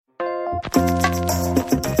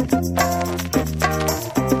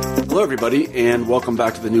Hello, everybody, and welcome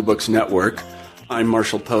back to the New Books Network. I'm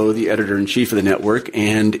Marshall Poe, the editor-in-chief of the network,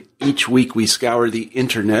 and each week we scour the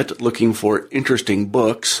internet looking for interesting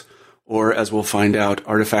books, or as we'll find out,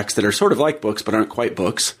 artifacts that are sort of like books but aren't quite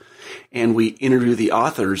books, and we interview the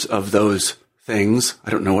authors of those things.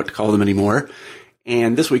 I don't know what to call them anymore.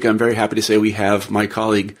 And this week I'm very happy to say we have my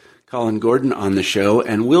colleague Colin Gordon on the show,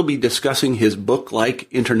 and we'll be discussing his book-like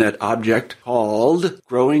internet object called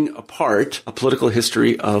Growing Apart, A Political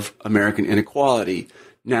History of American Inequality.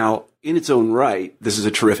 Now, in its own right, this is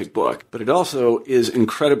a terrific book, but it also is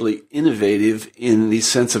incredibly innovative in the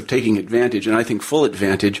sense of taking advantage, and I think full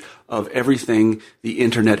advantage, of everything the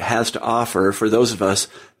internet has to offer for those of us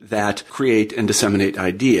that create and disseminate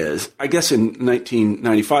ideas. I guess in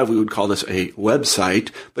 1995 we would call this a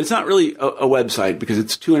website, but it's not really a website because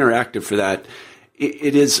it's too interactive for that.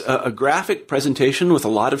 It is a graphic presentation with a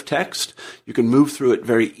lot of text. You can move through it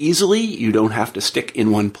very easily. You don't have to stick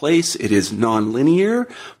in one place. It is non-linear,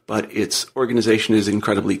 but its organization is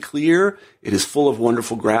incredibly clear. It is full of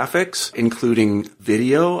wonderful graphics, including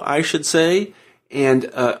video, I should say. And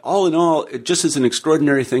all in all, it just is an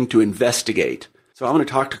extraordinary thing to investigate. So I'm going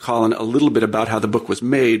to talk to Colin a little bit about how the book was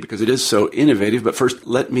made because it is so innovative. But first,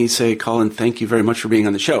 let me say, Colin, thank you very much for being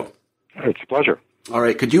on the show. It's a pleasure. All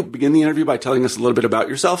right. Could you begin the interview by telling us a little bit about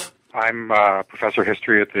yourself? I'm a professor of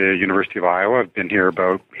history at the University of Iowa. I've been here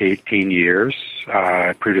about 18 years.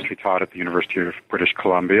 I previously taught at the University of British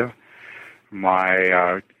Columbia.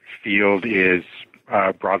 My field is,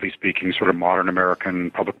 broadly speaking, sort of modern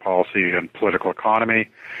American public policy and political economy.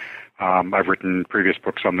 I've written previous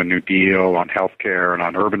books on the New Deal, on healthcare, and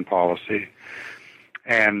on urban policy.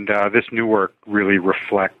 And this new work really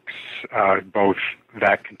reflects both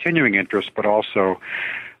that continuing interest, but also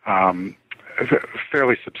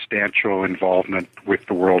fairly substantial involvement with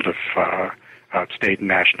the world of state and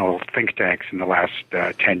national think tanks in the last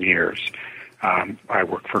 10 years. I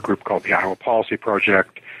work for a group called the Iowa Policy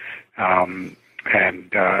Project, and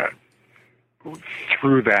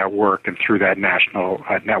through that work and through that national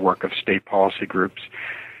network of state policy groups,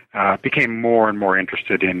 became more and more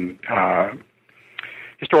interested in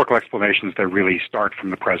historical explanations that really start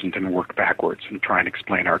from the present and work backwards and try and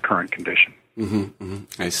explain our current condition. Mm-hmm,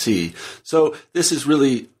 mm-hmm. I see. So this is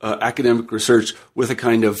really academic research with a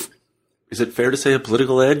kind of, is it fair to say a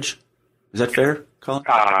political edge? Is that fair, Colin?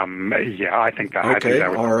 Yeah, I think that. Okay, I think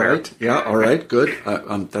that all right. Fair. Yeah, all right, good.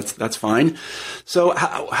 That's fine. So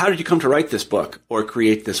how did you come to write this book or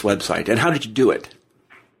create this website, and how did you do it?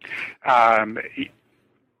 Well,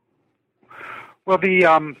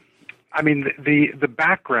 the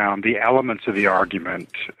background, the elements of the argument,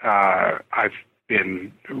 I've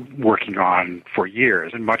been working on for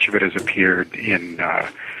years, and much of it has appeared in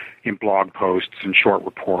blog posts and short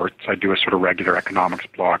reports. I do a sort of regular economics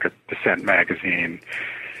blog at Dissent magazine,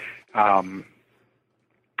 and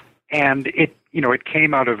it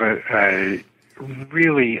came out of a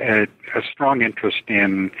strong interest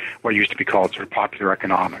in what used to be called sort of popular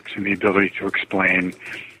economics and the ability to explain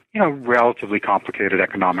relatively complicated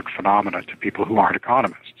economic phenomena to people who aren't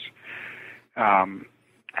economists. And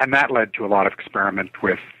that led to a lot of experiment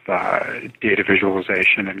with data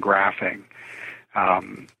visualization and graphing.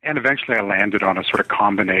 And eventually I landed on a sort of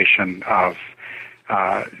combination of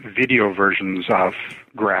video versions of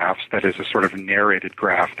graphs, that is a sort of narrated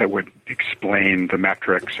graph that would explain the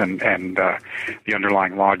metrics and the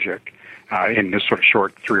underlying logic in this sort of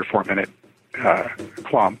short 3 or 4 minute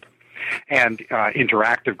clump. And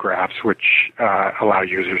interactive graphs, which allow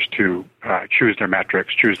users to choose their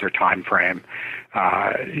metrics, choose their time frame,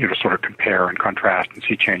 sort of compare and contrast and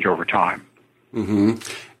see change over time. Mm-hmm.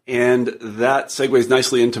 And that segues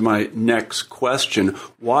nicely into my next question.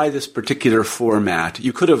 Why this particular format?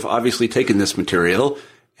 You could have obviously taken this material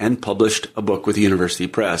and published a book with the university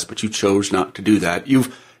press, but you chose not to do that.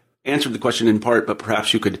 You've answered the question in part, but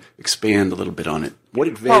perhaps you could expand a little bit on it. What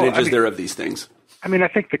advantage is there of these things? I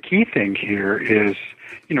think the key thing here is,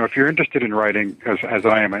 if you're interested in writing, as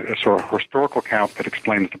I am, a sort of historical account that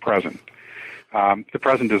explains the present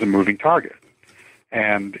is a moving target.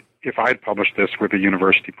 And if I had published this with a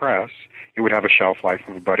university press, it would have a shelf life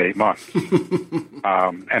of about 8 months.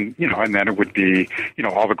 And then it would be,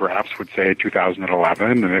 all the graphs would say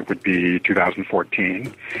 2011 and it would be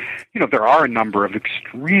 2014. There are a number of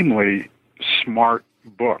extremely smart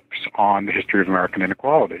books on the history of American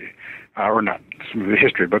inequality. Or not the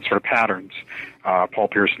history, but sort of patterns. Paul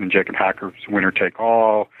Pearson and Jacob Hacker's Winner Take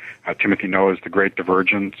All, Timothy Noah's The Great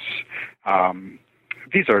Divergence.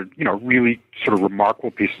 These are, really sort of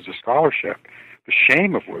remarkable pieces of scholarship. The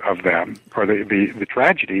shame of them, or the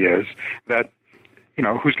tragedy is that,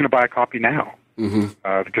 who's going to buy a copy now?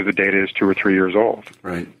 Because the data is 2 or 3 years old.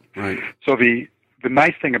 Right. So the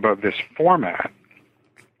nice thing about this format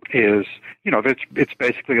is, that it's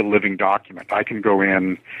basically a living document. I can go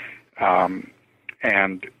in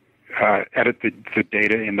and edit the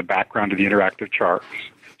data in the background of the interactive charts.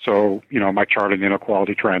 So, my chart of the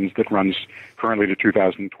inequality trends that runs currently to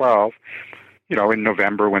 2012, in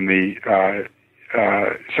November when the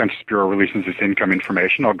Census Bureau releases its income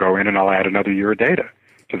information, I'll go in and I'll add another year of data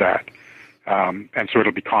to that. And so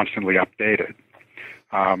it'll be constantly updated.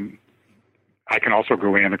 I can also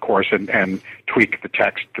go in, of course, and tweak the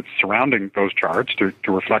text that's surrounding those charts to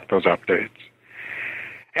reflect those updates.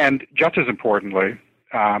 And just as importantly,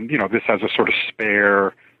 this has a sort of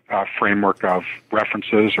spare framework of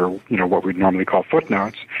references, or what we'd normally call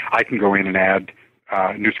footnotes. I can go in and add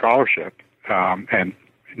new scholarship and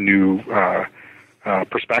new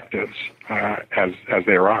perspectives as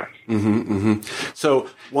they arise. So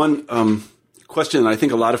one question that I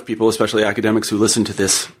think a lot of people, especially academics who listen to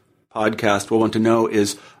this podcast, will want to know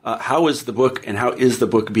is how is the book and how is the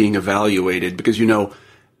book being evaluated? Because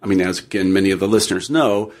as again many of the listeners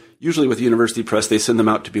know, usually with the university press they send them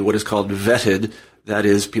out to be what is called vetted. That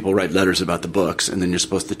is, people write letters about the books, and then you're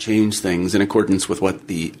supposed to change things in accordance with what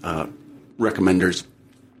the recommenders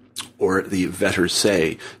or the vetters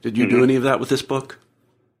say. Did you do any of that with this book?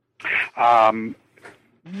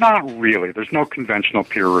 Not really. There's no conventional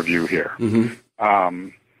peer review here.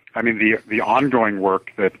 The ongoing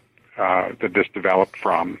work that this developed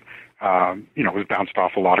from, was bounced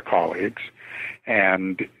off a lot of colleagues,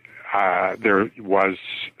 and there was,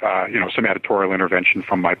 some editorial intervention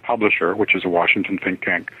from my publisher, which is a Washington think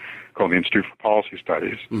tank called the Institute for Policy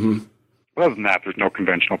Studies. Other than that, there's no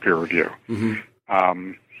conventional peer review. I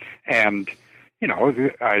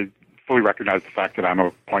fully recognize the fact that I'm at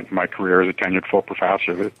a point in my career as a tenured full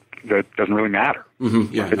professor that doesn't really matter.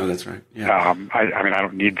 Yeah, no, that's right. Yeah. I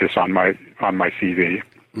don't need this on my CV.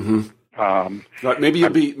 But maybe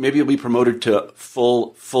you'll be promoted to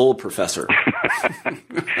full professor.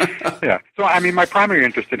 Yeah. So my primary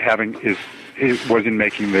interest in was in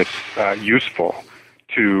making this useful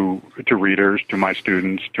to readers, to my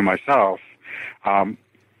students, to myself, on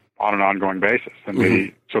an ongoing basis. And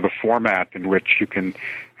the format in which you can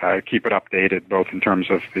keep it updated, both in terms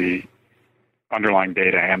of the underlying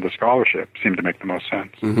data and the scholarship, seemed to make the most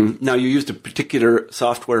sense. Now, you used a particular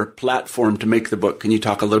software platform to make the book. Can you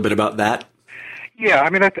talk a little bit about that? Yeah,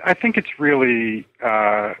 I think it's really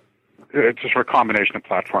it's a sort of combination of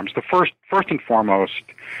platforms. The first and foremost,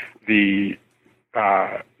 the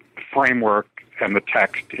framework and the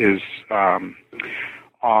text is on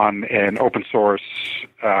an open source,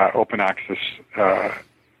 open access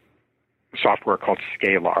software called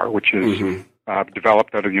Scalar, which is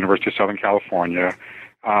developed out of the University of Southern California,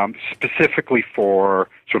 specifically for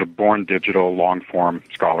sort of born digital long-form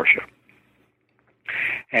scholarship.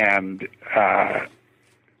 And,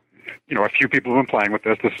 a few people have been playing with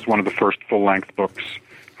this. This is one of the first full-length books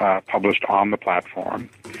published on the platform.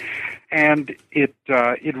 And it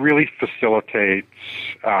really facilitates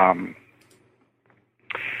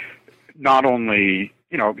not only,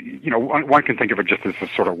 one can think of it just as a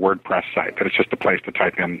sort of WordPress site, that it's just a place to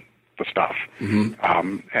type in the stuff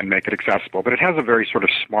and make it accessible. But it has a very sort of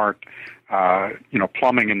smart,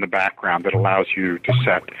 plumbing in the background that allows you to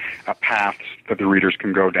set paths that the readers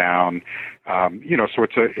can go down. So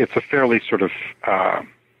it's a fairly sort of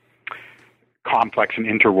complex and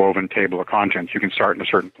interwoven table of contents. You can start in a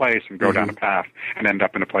certain place and go down a path and end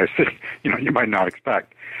up in a place that you might not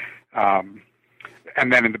expect.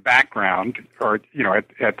 And then in the background, or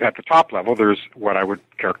at the top level, there's what I would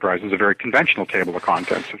characterize as a very conventional table of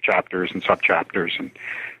contents of chapters and subchapters and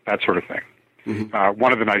that sort of thing.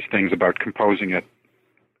 One of the nice things about composing it,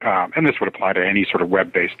 and this would apply to any sort of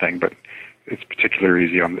web-based thing, but it's particularly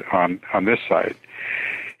easy on this site,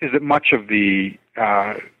 is that much of the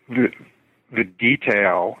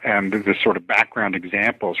detail and the sort of background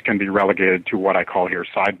examples can be relegated to what I call here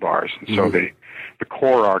sidebars. And so the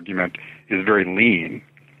core argument is very lean.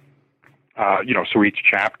 So each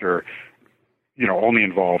chapter, only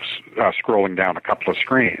involves scrolling down a couple of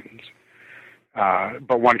screens.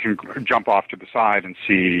 But one can jump off to the side and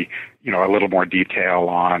see, a little more detail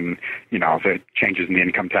on, the changes in the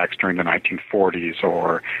income tax during the 1940s,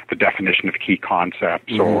 or the definition of key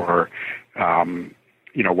concepts, or,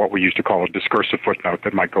 what we used to call a discursive footnote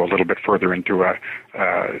that might go a little bit further into a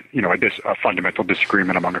fundamental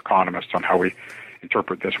disagreement among economists on how we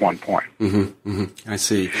interpret this one point. I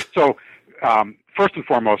see. So, first and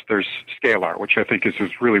foremost, there's Scalar, which I think is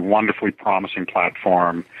this really wonderfully promising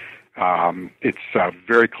platform. It's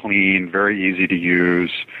very clean, very easy to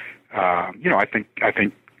use. I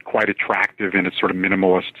think quite attractive in its sort of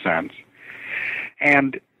minimalist sense.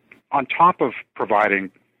 And on top of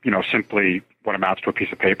providing, simply what amounts to a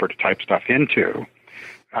piece of paper to type stuff into,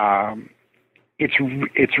 it's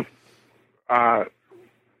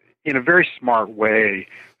in a very smart way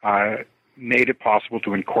made it possible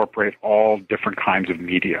to incorporate all different kinds of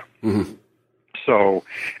media. Mm-hmm. So,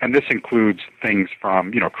 and this includes things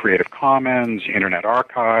from, Creative Commons, Internet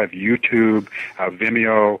Archive, YouTube,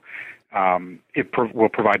 Vimeo. It will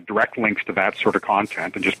provide direct links to that sort of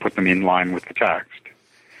content and just put them in line with the text.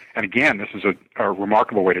 And again, this is a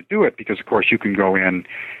remarkable way to do it because, of course, you can go in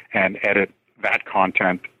and edit that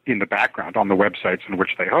content in the background on the websites in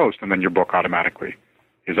which they host, and then your book automatically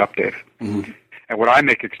is updated. Mm-hmm. And what I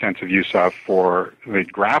make extensive use of for the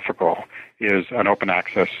graphical is an open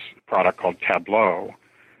access product called Tableau,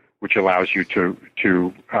 which allows you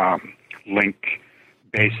to link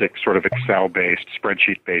basic sort of Excel-based,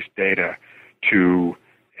 spreadsheet-based data to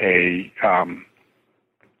an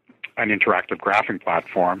interactive graphing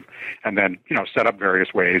platform, and then set up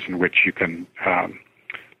various ways in which you can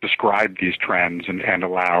describe these trends and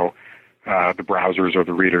allow the browsers or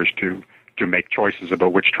the readers to make choices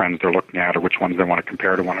about which trends they're looking at or which ones they want to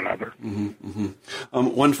compare to one another. Mm-hmm, mm-hmm.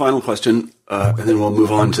 One final question, and then we'll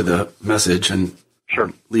move on to the message and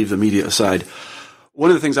sure. Leave the media aside. One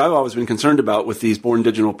of the things I've always been concerned about with these Born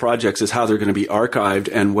Digital projects is how they're going to be archived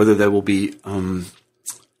and whether they will be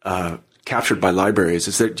captured by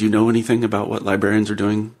libraries. Do you know anything about what librarians are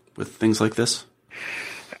doing with things like this?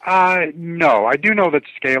 No. I do know that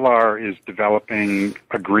Scalar is developing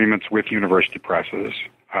agreements with university presses.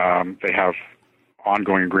 They have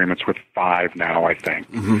ongoing agreements with 5 now, I think.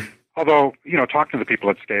 Mm-hmm. Although, talking to the people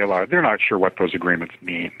at Scalar, they're not sure what those agreements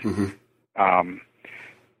mean. Mm-hmm.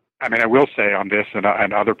 I will say on this and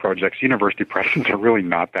other projects, university presses are really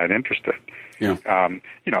not that interested. Yeah.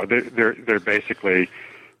 They're basically,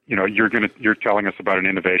 you're telling us about an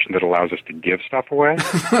innovation that allows us to give stuff away.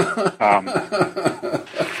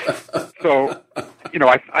 So,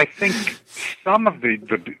 I think some of the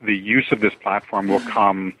use of this platform will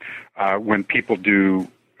come when people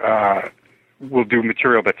will do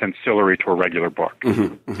material that's ancillary to a regular book.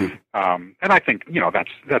 Mm-hmm, mm-hmm. And I think,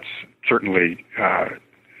 that's certainly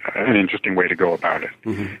an interesting way to go about it.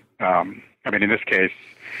 Mm-hmm. In this case,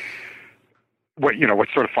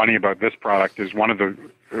 what's sort of funny about this product is one of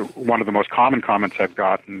the most common comments I've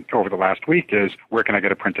gotten over the last week is, where can I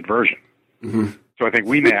get a printed version? Mm-hmm. So I think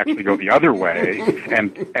we may actually go the other way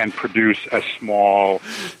and produce a small,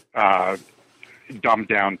 dumbed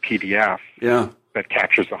down PDF that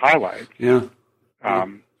captures the highlights. Yeah.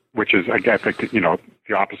 Which is, I guess, the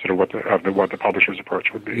opposite of what the publisher's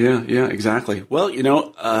approach would be. Yeah, exactly. Well,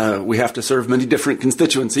 we have to serve many different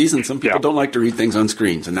constituencies, and some people don't like to read things on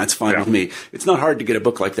screens, and that's fine with me. It's not hard to get a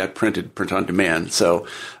book like that print on demand. So,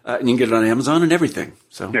 and you can get it on Amazon and everything.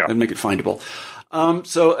 So, and make it findable.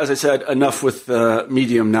 So, as I said, enough with the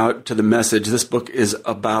medium. Now to the message. This book is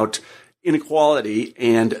about inequality,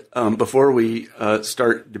 and before we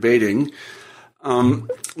start debating,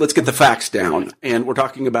 let's get the facts down. And we're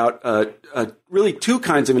talking about really 2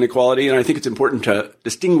 kinds of inequality, and I think it's important to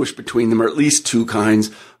distinguish between them, or at least 2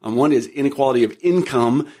 kinds. One is inequality of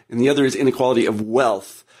income, and the other is inequality of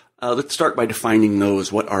wealth. Let's start by defining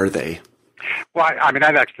those. What are they? Well, I'd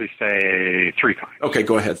actually say 3 kinds. Okay,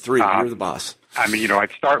 go ahead. 3. You're the boss.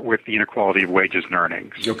 I'd start with the inequality of wages and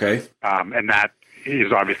earnings. Okay. And that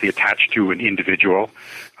is obviously attached to an individual,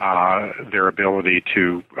 their ability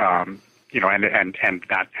to, and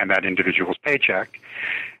that individual's paycheck.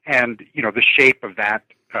 And, the shape of that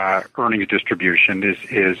earnings distribution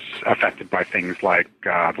is affected by things like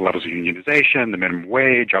the levels of unionization, the minimum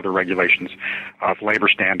wage, other regulations of labor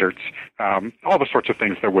standards, all the sorts of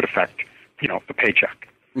things that would affect, the paycheck.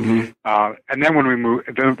 Mm-hmm. And then when we move,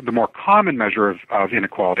 the more common measure of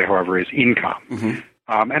inequality, however, is income.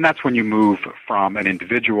 Mm-hmm. And that's when you move from an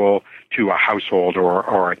individual to a household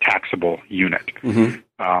or a taxable unit.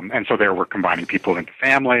 Mm-hmm. And so there we're combining people into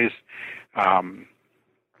families.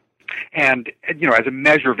 And, as a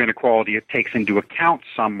measure of inequality, it takes into account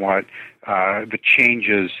somewhat the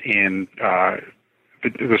changes in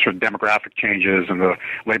the sort of demographic changes and the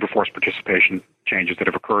labor force participation changes that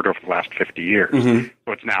have occurred over the last 50 years. Mm-hmm.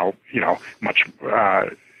 So it's now, much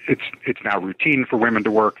it's now routine for women to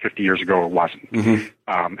work. 50 years ago, it wasn't.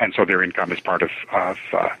 Mm-hmm. And so their income is part of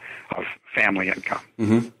family income.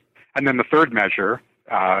 Mm-hmm. And then the third measure,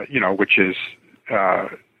 which is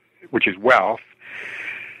wealth,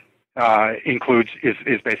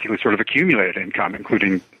 is basically sort of accumulated income,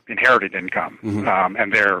 including inherited income. Mm-hmm.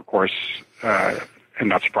 And there, of course, and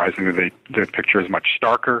not surprisingly, the picture is much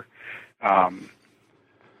starker.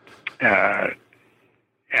 the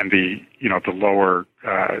the lower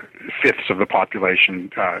fifths of the population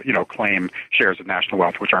claim shares of national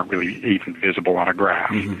wealth which aren't really even visible on a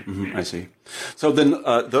graph. I see. So then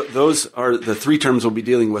those are the three terms we'll be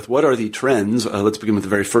dealing with. What are the trends? Let's begin with the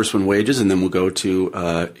very first one, wages, and then we'll go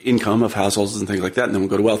to income of households and things like that, and then we'll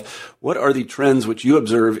go to wealth. What are the trends which you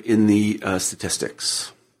observe in the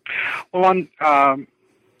statistics? Well, on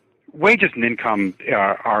wages and income,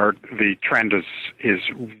 the trend is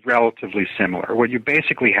relatively similar. What you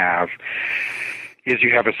basically have is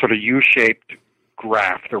you have a sort of U-shaped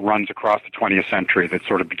graph that runs across the 20th century that's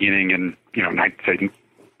sort of beginning in, say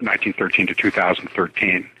 1913 to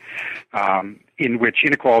 2013, in which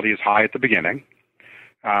inequality is high at the beginning.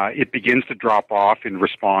 It begins to drop off in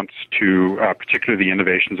response to particularly the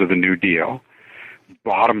innovations of the New Deal,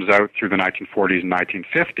 bottoms out through the 1940s and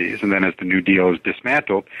 1950s, and then as the New Deal is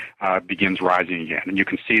dismantled, begins rising again. And you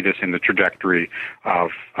can see this in the trajectory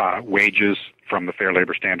of wages from the Fair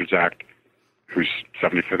Labor Standards Act, whose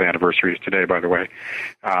 75th anniversary is today, by the way,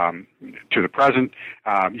 to the present.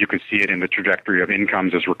 You can see it in the trajectory of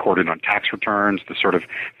incomes as recorded on tax returns, the sort of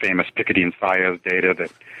famous Piketty and Saez data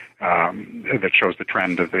that shows the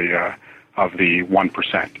trend of the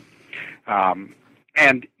 1%.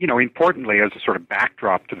 And, importantly, as a sort of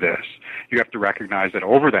backdrop to this, you have to recognize that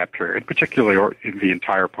over that period, particularly in the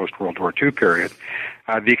entire post-World War II period,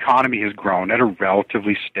 the economy has grown at a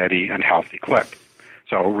relatively steady and healthy clip.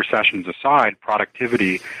 So recessions aside,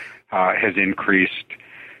 productivity has increased,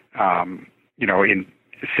 since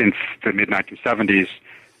the mid-1970s,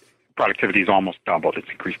 productivity has almost doubled. It's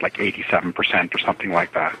increased like 87% or something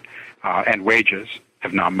like that. And wages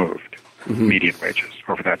have not moved, median wages,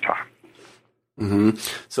 over that time.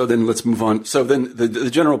 So then let's move on. So then the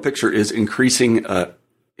general picture is increasing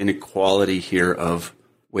inequality here of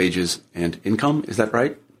wages and income. Is that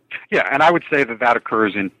right? Yeah, and I would say that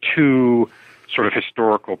occurs in two sort of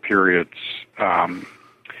historical periods,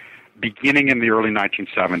 beginning in the early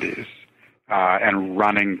 1970s and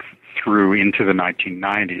running through into the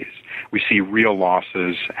 1990s. We see real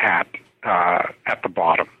losses at the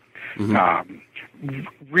bottom.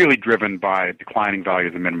 Really driven by declining value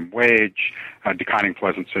of the minimum wage, declining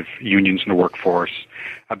presence of unions in the workforce.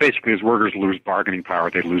 Basically, as workers lose bargaining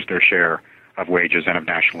power, they lose their share of wages and of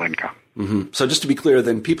national income. So just to be clear,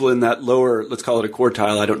 then people in that lower, let's call it a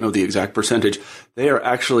quartile, I don't know the exact percentage, they are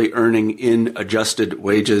actually earning in adjusted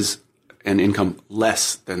wages and income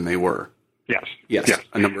less than they were. Yes.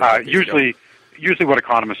 A number of usually what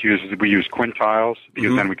economists use is we use quintiles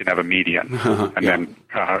because then we can have a median and then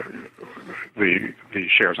the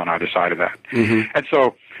shares on either side of that. And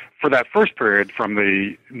so for that first period from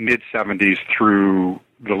the mid-70s through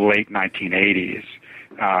the late 1980s,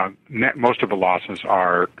 most of the losses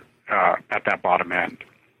are at that bottom end.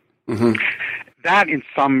 That, in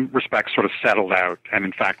some respects, sort of settled out, and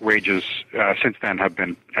in fact, wages since then have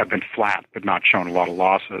been flat, but not shown a lot of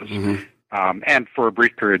losses. And for a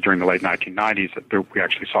brief period during the late 1990s, we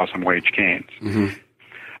actually saw some wage gains.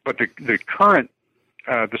 But the current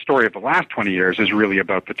the story of the last 20 years is really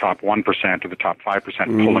about the top 1% or the top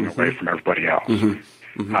 5% pulling away from everybody else.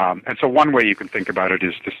 And so one way you can think about it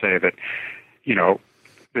is to say that,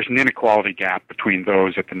 there's an inequality gap between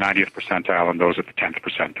those at the 90th percentile and those at the 10th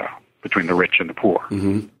percentile, between the rich and the poor.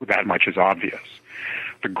 That much is obvious.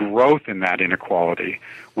 The growth in that inequality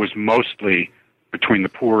was mostly between the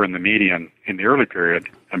poor and the median in the early period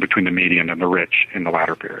and between the median and the rich in the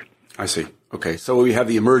latter period. I see. Okay. So we have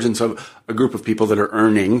the emergence of a group of people that are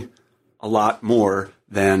earning a lot more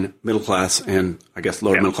than middle class and, I guess,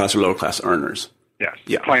 lower middle class or lower class earners. Yes.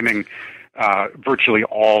 Claiming virtually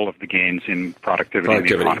all of the gains in productivity in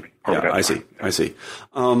the economy. I see.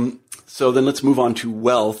 So then let's move on to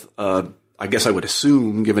wealth. I guess I would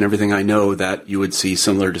assume, given everything I know, that you would see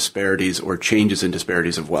similar disparities or changes in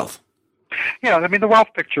disparities of wealth. Yeah, I mean, the wealth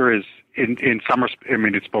picture is, in some respects,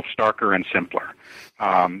 it's both starker and simpler.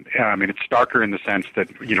 It's starker in the sense that,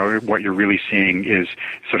 what you're really seeing is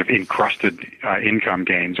sort of encrusted income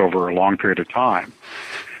gains over a long period of time.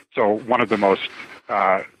 So one of the most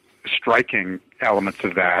striking elements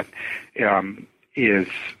of that is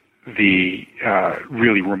the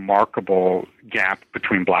really remarkable gap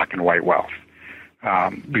between black and white wealth.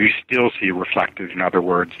 We still see reflected, in other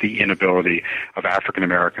words, the inability of African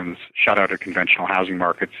Americans shut out of conventional housing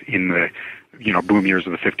markets in the boom years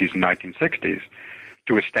of the 50s and 1960s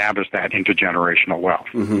to establish that intergenerational wealth.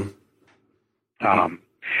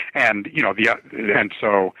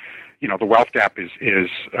 The wealth gap is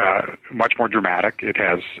much more dramatic. It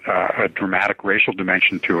has a dramatic racial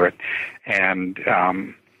dimension to it, and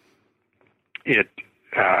it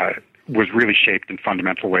was really shaped in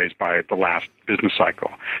fundamental ways by the last business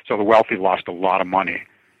cycle. So the wealthy lost a lot of money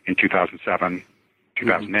in 2007,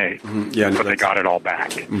 2008, but they got it all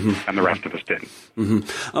back, and the rest of us didn't.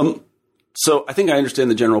 So I think I understand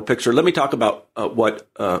the general picture. Let me talk about what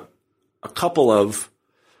a couple of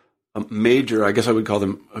major, I guess I would call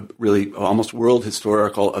them really almost world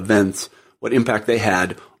historical events, what impact they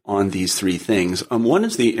had on these three things. One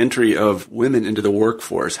is the entry of women into the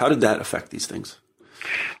workforce. How did that affect these things?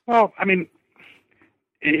 Well, I mean,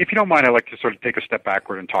 if you don't mind, I'd like to sort of take a step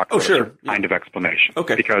backward and talk about a kind of explanation.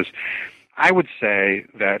 Okay. Because I would say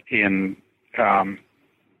that in,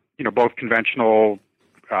 both conventional,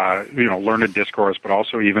 learned discourse, but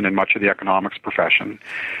also even in much of the economics profession,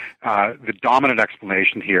 the dominant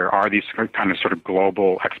explanation here are these kind of sort of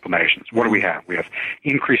global explanations. What do we have? We have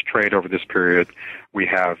increased trade over this period. We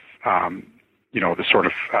have, the sort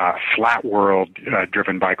of flat world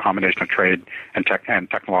driven by a combination of trade and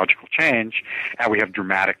technological change, and we have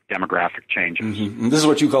dramatic demographic changes. And this is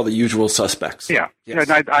what you call the usual suspects. Yeah. Yes.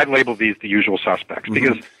 And I label these the usual suspects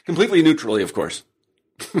because completely neutrally, of course.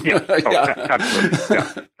 Yeah,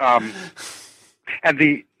 absolutely. Yeah.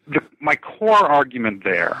 And my core argument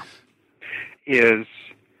there is,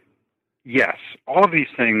 yes, all of these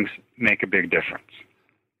things make a big difference.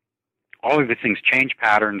 All of these things change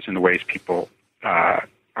patterns in the ways people are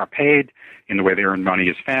paid, in the way they earn money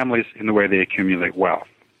as families, in the way they accumulate wealth.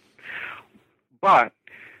 But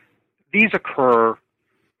these occur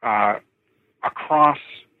across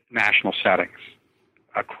national settings,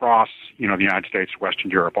 across the United States, Western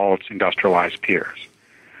Europe, all its industrialized peers,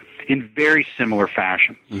 in very similar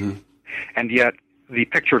fashions. And yet the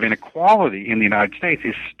picture of inequality in the United States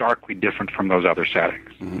is starkly different from those other settings.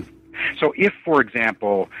 So if, for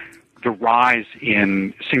example, the rise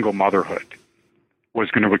in single motherhood was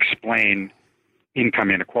going to explain income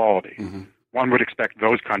inequality, one would expect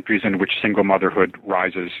those countries in which single motherhood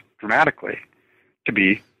rises dramatically to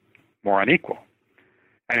be more unequal.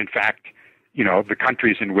 And in fact, the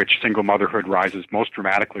countries in which single motherhood rises most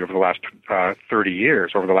dramatically over the last 30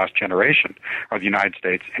 years, over the last generation, are the United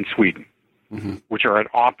States and Sweden, which are at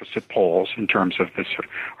opposite poles in terms of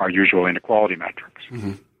our usual inequality metrics.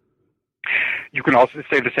 You can also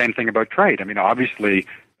say the same thing about trade. I mean, obviously,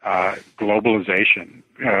 globalization,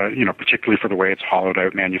 particularly for the way it's hollowed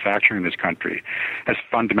out manufacturing in this country, has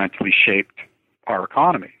fundamentally shaped our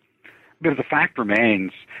economy. But the fact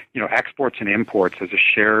remains, exports and imports as a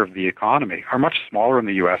share of the economy are much smaller in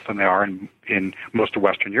the U.S. than they are in most of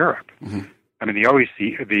Western Europe. I mean, the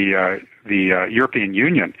OECD, the European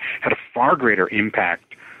Union had a far greater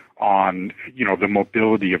impact on, the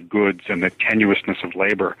mobility of goods and the tenuousness of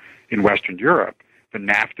labor in Western Europe than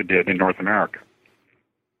NAFTA did in North America.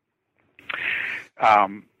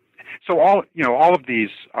 So all of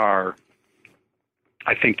these are,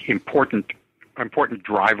 I think, important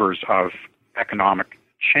drivers of economic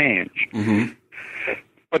change,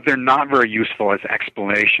 but they're not very useful as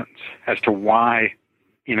explanations as to why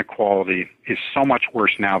inequality is so much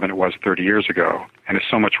worse now than it was 30 years ago, and is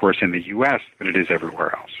so much worse in the U.S. than it is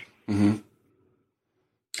everywhere else.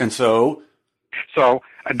 And so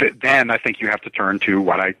then I think you have to turn to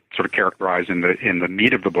what I sort of characterize in the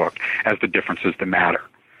meat of the book as the differences that matter,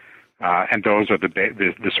 and those are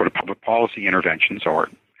the sort of public policy interventions or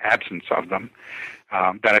absence of them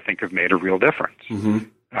that I think have made a real difference. An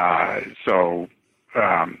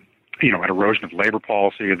erosion of labor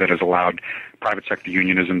policy that has allowed private sector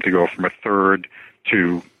unionism to go from 1/3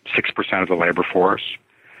 to 6% of the labor force.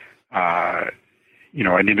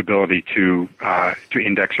 An inability to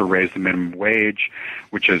index or raise the minimum wage,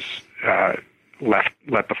 which has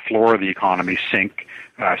let the floor of the economy sink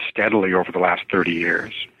steadily over the last 30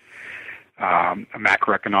 years. A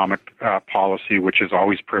macroeconomic policy which has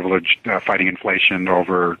always privileged fighting inflation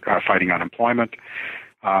over fighting unemployment.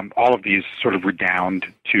 All of these sort of redound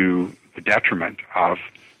to the detriment of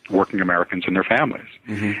working Americans and their families.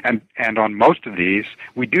 And on most of these,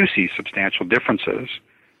 we do see substantial differences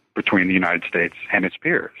between the United States and its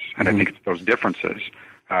peers. And I think it's those differences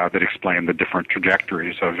that explain the different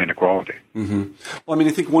trajectories of inequality. Well, I mean,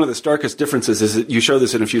 I think one of the starkest differences is that you show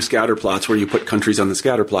this in a few scatter plots where you put countries on the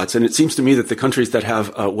scatter plots. And it seems to me that the countries that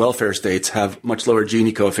have welfare states have much lower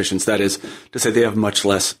Gini coefficients. That is to say they have much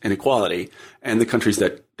less inequality. And the countries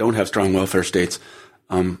that don't have strong welfare states,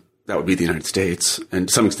 that would be the United States and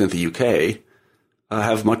to some extent the UK,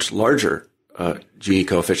 have much larger Gini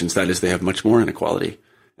coefficients. That is, they have much more inequality.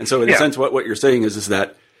 And so in a sense, what you're saying is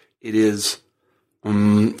that it is, I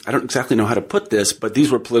don't exactly know how to put this, but these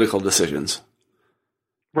were political decisions.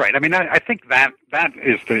 Right. I mean, I think that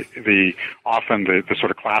is the often the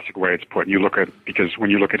sort of classic way it's put. Because when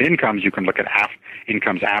you look at incomes, you can look at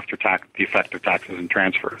incomes after tax, the effect of taxes and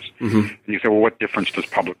transfers. Mm-hmm. And you say, well, what difference does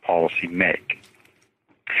public policy make?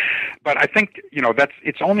 But I think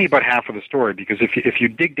it's only about half of the story, because if you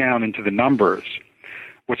dig down into the numbers,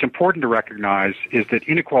 what's important to recognize is that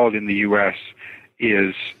inequality in the U.S.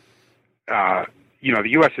 is the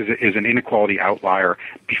U.S. is an inequality outlier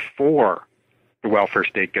before the welfare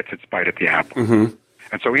state gets its bite at the apple. Mm-hmm.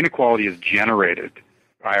 And so inequality is generated,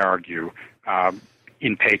 I argue,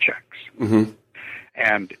 in paychecks. Mm-hmm.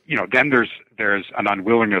 And, then there's an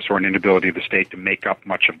unwillingness or an inability of the state to make up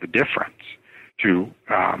much of the difference to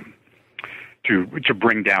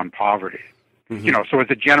bring down poverty. Mm-hmm. So as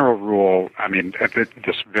a general rule, I mean,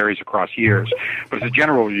 this varies across years, but as a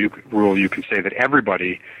general rule, you can say that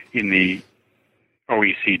everybody in the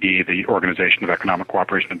OECD, the Organization of Economic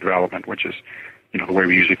Cooperation and Development, which is, the way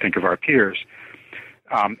we usually think of our peers,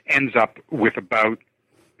 ends up with about,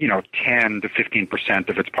 10 to 15%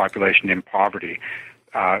 of its population in poverty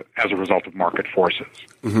as a result of market forces.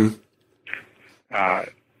 Mm-hmm.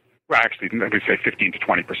 Actually, let me say 15 to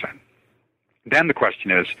 20%. Then the question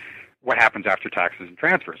is, what happens after taxes and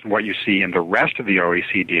transfers? And what you see in the rest of the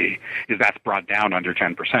OECD is that's brought down under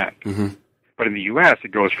 10%. Mm-hmm. But in the U.S.,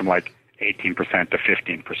 it goes from like 18% to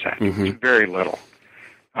 15%. Mm-hmm. It's very little.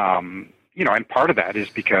 And part of that is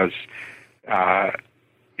because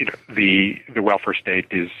the welfare state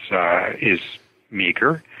is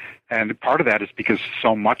meager, and part of that is because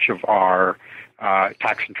so much of our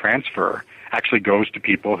tax and transfer actually goes to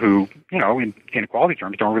people who, in inequality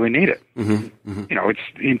terms, don't really need it. Mm-hmm. Mm-hmm.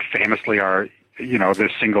 It's famously the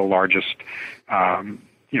single largest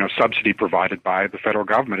subsidy provided by the federal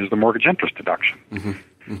government is the mortgage interest deduction. Mm-hmm.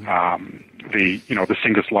 Mm-hmm. The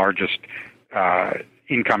single largest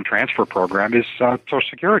income transfer program is Social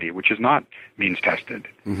Security, which is not means tested.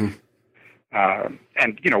 Mm-hmm.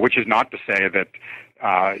 And which is not to say that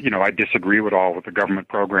I disagree with the government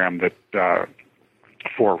program that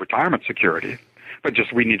for retirement security, but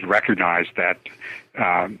just we need to recognize that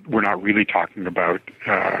we're not really talking about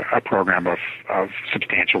a program of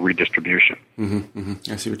substantial redistribution. Mm-hmm.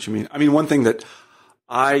 Mm-hmm. I see what you mean. I mean, one thing that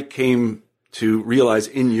I came to realize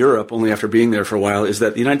in Europe only after being there for a while is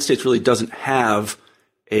that the United States really doesn't have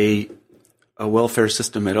a welfare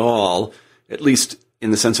system at all, at least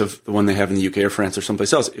in the sense of the one they have in the UK or France or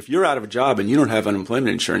someplace else. If you're out of a job and you don't have unemployment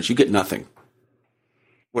insurance, you get nothing.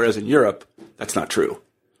 Whereas in Europe, that's not true.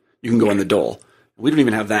 You can go on the dole. We don't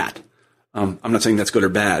even have that. I'm not saying that's good or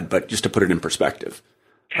bad, but just to put it in perspective.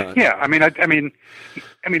 I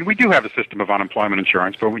mean, we do have a system of unemployment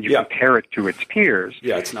insurance, but when you compare it to its peers,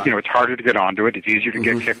 it's not. It's harder to get onto it. It's easier to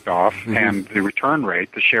mm-hmm. get kicked off, mm-hmm. and the return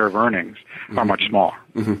rate, the share of earnings, mm-hmm. are much smaller.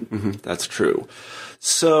 Mm-hmm. Mm-hmm. That's true.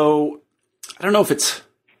 So I don't know if it's.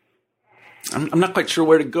 I'm not quite sure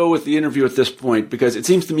where to go with the interview at this point, because it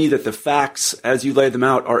seems to me that the facts, as you lay them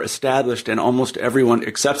out, are established and almost everyone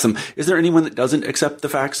accepts them. Is there anyone that doesn't accept the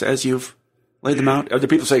facts as you've laid them out? Are there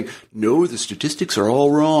people saying, no, the statistics are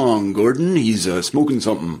all wrong, Gordon, he's smoking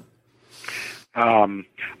something? I mean,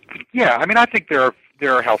 I think there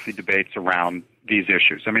are healthy debates around these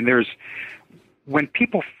issues. I mean, when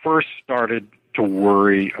people first started to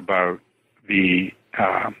worry about the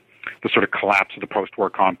sort of collapse of the post-war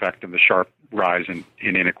compact and the sharp rise in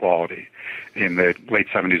inequality in the late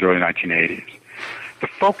 70s, early 1980s. The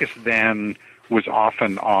focus then was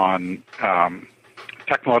often on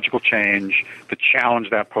technological change, the challenge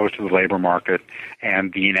that posed to the labor market,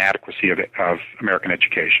 and the inadequacy of American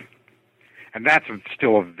education. And that's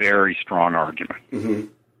still a very strong argument. Mm-hmm.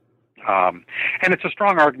 And it's a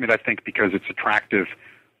strong argument, I think, because it's attractive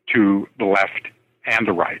to the left and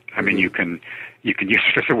the right. I mean, you can use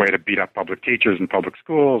it as a way to beat up public teachers and public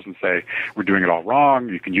schools and say we're doing it all wrong.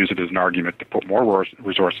 You can use it as an argument to put more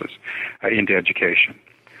resources into education.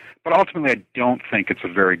 But ultimately, I don't think it's a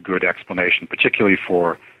very good explanation, particularly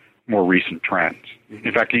for more recent trends. Mm-hmm.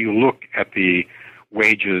 In fact, you look at the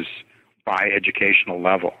wages by educational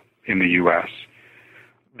level in the U.S.,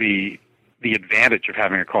 the advantage of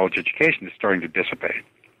having a college education is starting to dissipate.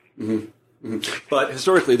 Mm-hmm. Mm-hmm. But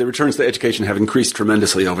historically, the returns to education have increased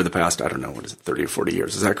tremendously over the past, 30 or 40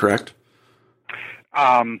 years. Is that correct?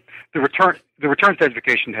 The returns to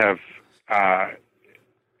education have,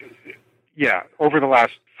 over the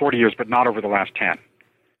last 40 years, but not over the last 10.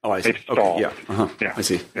 Oh, I see. They've stalled. Okay, yeah. Uh-huh. Yeah. I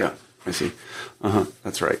see. Yeah. I see. Uh-huh.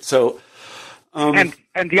 That's right. So, and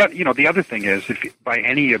the other thing is, if by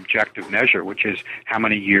any objective measure, which is how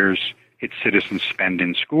many years its citizens spend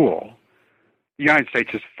in school, the United States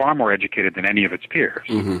is far more educated than any of its peers.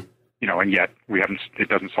 Mm-hmm. And yet it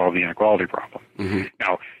doesn't solve the inequality problem.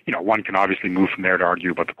 Now, one can obviously move from there to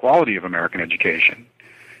argue about the quality of American education,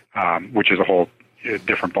 which is a whole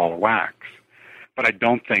different ball of wax. But I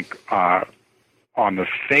don't think, on the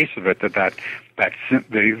face of it,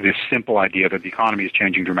 the simple idea that the economy is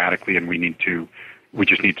changing dramatically and we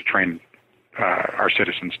just need to train our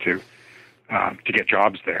citizens to get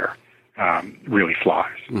jobs there really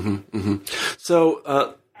flies.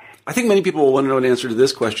 So I think many people will want to know an answer to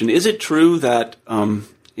this question. Is it true that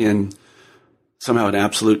in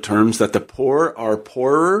absolute terms that the poor are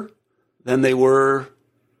poorer than they were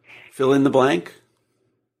fill in the blank?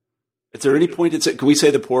 Is there any point can we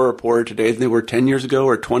say the poor are poorer today than they were 10 years ago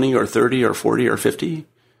or 20 or 30 or 40 or 50?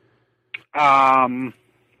 Well,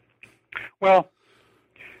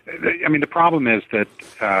 I mean, the problem is that,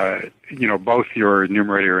 both your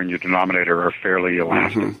numerator and your denominator are fairly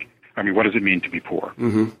elastic. I mean, what does it mean to be poor?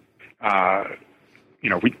 The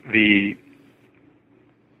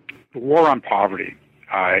war on poverty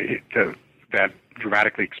that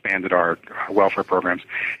dramatically expanded our welfare programs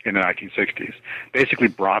in the 1960s basically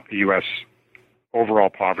brought the U.S. overall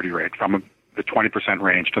poverty rate from the 20%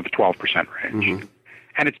 range to the 12% range.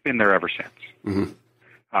 And it's been there ever since.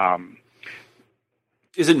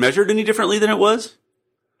 Is it measured any differently than it was?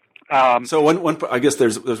 So I guess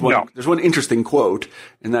there's one interesting quote,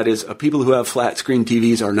 and that is, people who have flat screen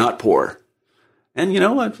TVs are not poor. And a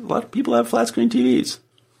lot of people have flat screen TVs.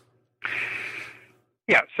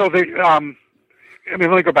 Yeah. So let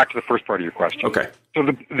me go back to the first part of your question. Okay. So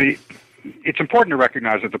it's important to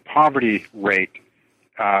recognize that the poverty rate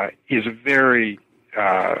is a very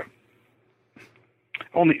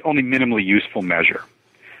only minimally useful measure.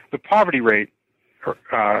 The poverty rate,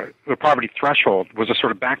 the poverty threshold, was a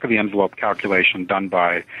sort of back of the envelope calculation done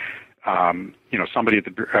by somebody at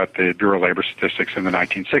the Bureau of Labor Statistics in the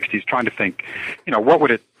 1960s, trying to think,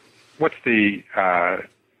 what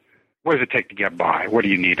does it take to get by? What do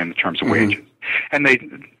you need in terms of wages? And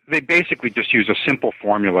they basically just use a simple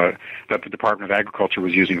formula that the Department of Agriculture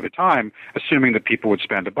was using at the time, assuming that people would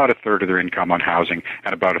spend about a third of their income on housing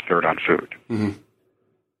and about a third on food.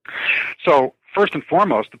 So first and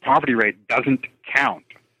foremost, the poverty rate doesn't count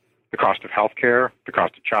the cost of health care, the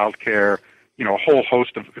cost of child care, a whole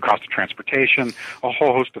host of the cost of transportation, a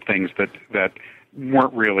whole host of things that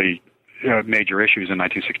weren't really major issues in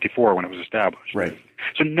 1964 when it was established. Right.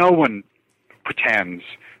 So no one pretends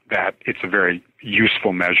that it's a very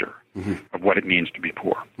useful measure of what it means to be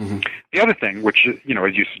poor. The other thing, which, as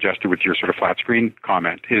you suggested with your sort of flat screen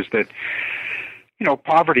comment, is that,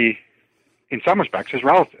 poverty in some respects is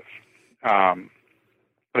relative.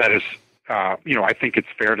 That is, I think it's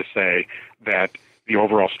fair to say that the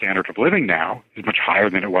overall standard of living now is much higher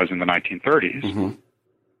than it was in the 1930s.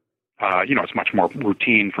 It's much more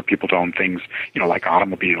routine for people to own things, like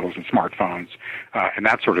automobiles and smartphones, and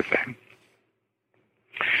that sort of thing.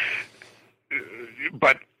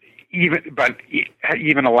 But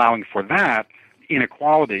even allowing for that,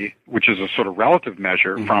 inequality, which is a sort of relative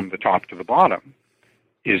measure from the top to the bottom,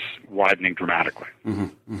 is widening dramatically.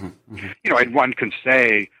 And one can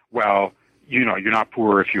say, well, you're not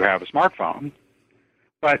poor if you have a smartphone,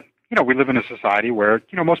 but we live in a society where,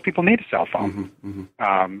 most people need a cell phone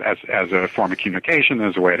as a form of communication,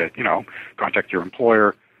 as a way to, contact your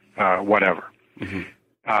employer, whatever.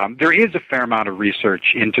 There is a fair amount of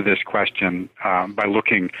research into this question by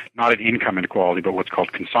looking not at income inequality, but what's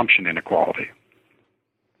called consumption inequality,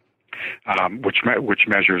 which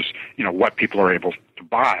measures, what people are able to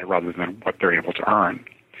buy rather than what they're able to earn.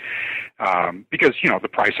 Because, the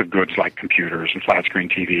price of goods like computers and flat screen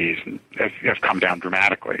TVs have come down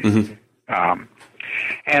dramatically.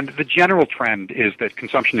 And the general trend is that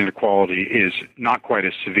consumption inequality is not quite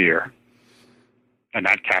as severe. And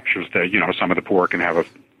that captures some of the poor can have a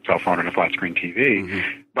cell phone and a flat screen TV,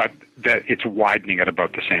 but that it's widening at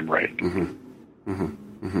about the same rate.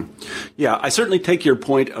 Yeah, I certainly take your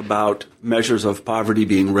point about measures of poverty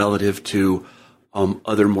being relative to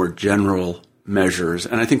other more general measures,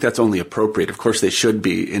 and I think that's only appropriate. Of course, they should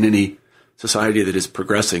be in any society that is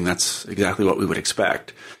progressing. That's exactly what we would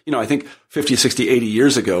expect. I think 50, 60, 80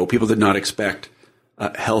 years ago, people did not expect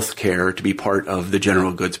health care to be part of the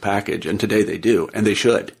general goods package, and today they do, and they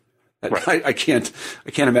should. Right. I can't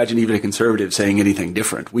imagine even a conservative saying anything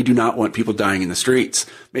different. We do not want people dying in the streets.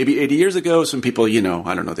 Maybe 80 years ago, some people,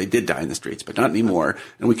 I don't know, they did die in the streets, but not anymore,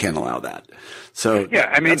 and we can't allow that. So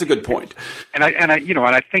yeah, that's a good point. And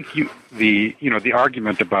I think the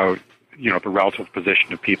argument about the relative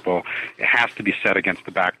position of people, it has to be set against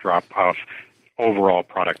the backdrop of overall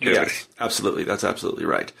productivity. Yes, absolutely. That's absolutely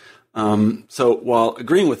right. So while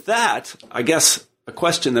agreeing with that, I guess a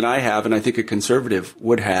question that I have, and I think a conservative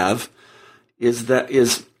would have, is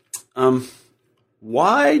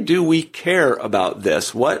Why do we care about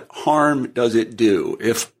this? What harm does it do?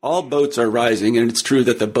 If all boats are rising, and it's true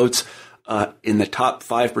that the boats in the top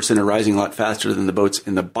 5% are rising a lot faster than the boats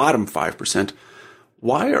in the bottom 5%,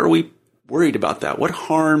 why are we worried about that? What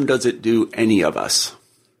harm does it do any of us?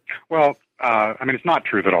 Well, it's not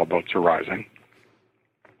true that all boats are rising.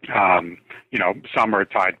 Some are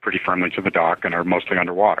tied pretty firmly to the dock and are mostly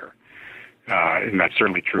underwater. And that's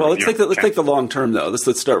certainly true. Well, let's take the long term, though. Let's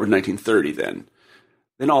start with 1930 then.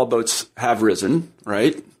 Then all boats have risen,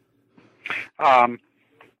 right? All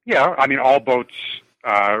boats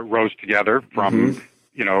rose together from,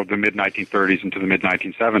 the mid-1930s into the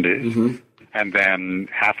mid-1970s. Mm-hmm. And then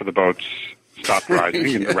half of the boats stopped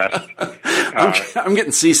rising and the rest... I'm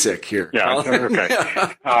getting seasick here. Yeah, okay.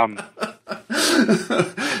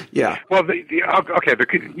 Yeah. Well,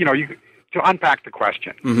 to unpack the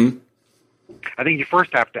question, mm-hmm. I think you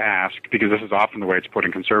first have to ask, because this is often the way it's put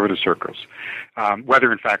in conservative circles,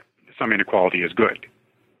 whether in fact some inequality is good.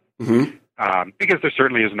 Mm-hmm. Because there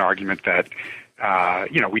certainly is an argument that,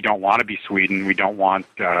 we don't want to be Sweden. We don't want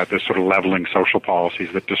the sort of leveling social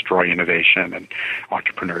policies that destroy innovation and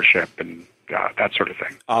entrepreneurship and that sort of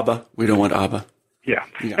thing. ABBA. We don't want ABBA. Yeah.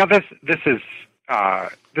 Now this is I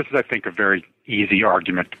think a very easy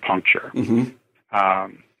argument to puncture. Mm-hmm.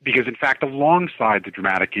 Because in fact, alongside the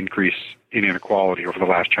dramatic increase in inequality over the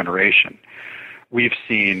last generation, we've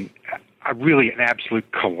seen an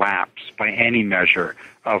absolute collapse by any measure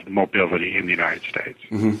of mobility in the United States.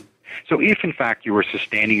 Mm-hmm. So if in fact you were a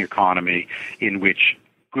sustaining economy in which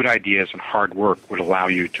good ideas and hard work would allow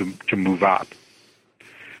you to move up,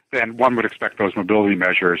 then one would expect those mobility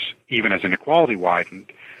measures, even as inequality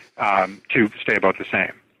widened, to stay about the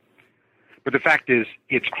same. But the fact is,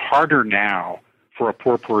 it's harder now for a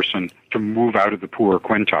poor person to move out of the poorer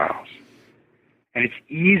quintiles. And it's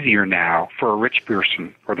easier now for a rich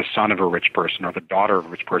person or the son of a rich person or the daughter of a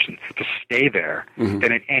rich person to stay there mm-hmm.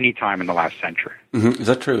 than at any time in the last century. Mm-hmm. Is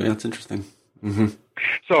that true? Yeah, that's interesting. Mm-hmm.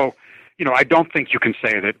 So, I don't think you can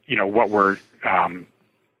say that, what we're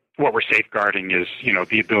safeguarding is,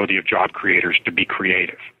 the ability of job creators to be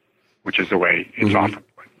creative, which is the way it's mm-hmm. often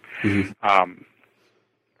put. Mm-hmm.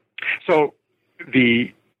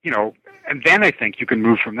 And then I think you can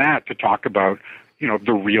move from that to talk about,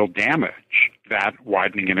 the real damage that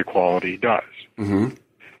widening inequality does. Mm-hmm.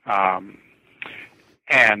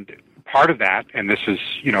 And part of that, and this has,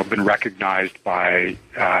 been recognized by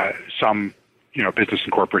some, business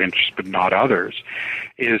and corporate interests, but not others,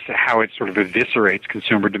 is how it sort of eviscerates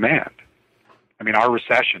consumer demand. I mean, our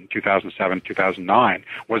recession, 2007, 2009,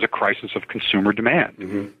 was a crisis of consumer demand.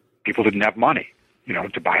 Mm-hmm. People didn't have money,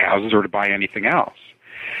 to buy houses or to buy anything else.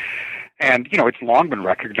 And, it's long been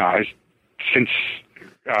recognized since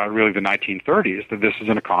really the 1930s that this is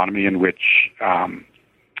an economy in which,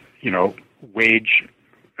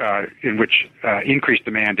 increased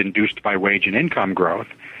demand induced by wage and income growth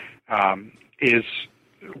is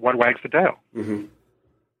what wags the tail. Mm-hmm.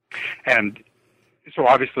 And so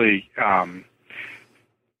obviously, as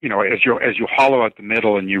you hollow out the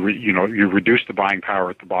middle and you reduce the buying power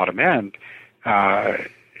at the bottom end,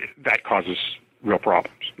 that causes real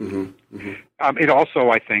problems. Mm-hmm. Mm-hmm. It also,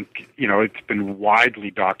 I think, it's been widely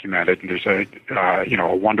documented, and there's a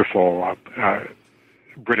wonderful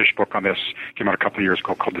British book on this, came out a couple of years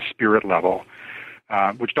ago, called The Spirit Level,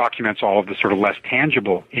 which documents all of the sort of less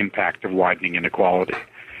tangible impact of widening inequality,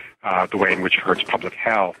 the way in which it hurts public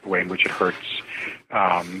health, the way in which it hurts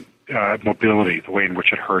mobility, the way in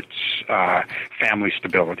which it hurts family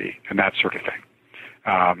stability, and that sort of thing.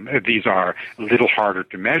 These are a little harder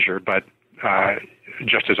to measure, but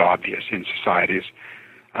just as obvious in societies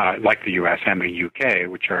like the U.S. and the U.K.,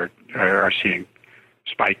 which are seeing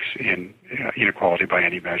spikes in inequality by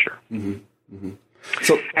any measure. Mm-hmm. Mm-hmm.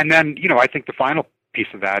 So, and then, I think the final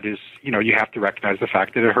piece of that is, you have to recognize the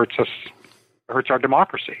fact that it hurts our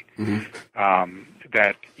democracy. Mm-hmm.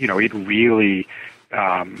 That, it really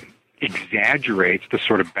exaggerates the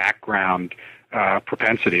sort of background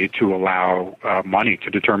propensity to allow money to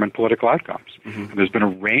determine political outcomes. Mm-hmm. And there's been a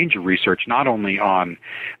range of research not only on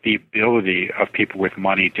the ability of people with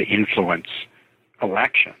money to influence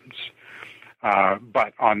elections,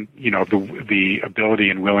 but on the ability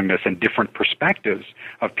and willingness and different perspectives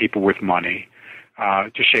of people with money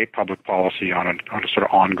to shape public policy on a sort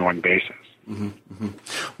of ongoing basis. Mm-hmm. Mm-hmm.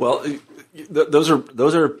 Well, those are.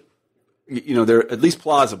 They're at least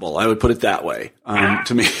plausible. I would put it that way.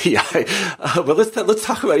 To me, but let's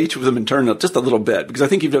talk about each of them in turn just a little bit, because I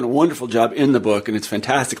think you've done a wonderful job in the book, and it's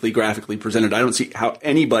fantastically graphically presented. I don't see how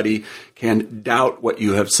anybody can doubt what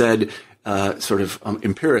you have said,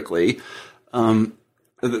 empirically.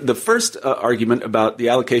 The first argument about the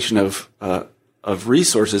allocation of of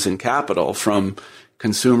resources and capital from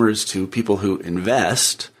consumers to people who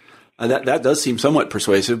invest, that does seem somewhat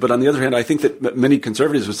persuasive. But on the other hand, I think that many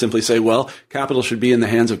conservatives would simply say, well, capital should be in the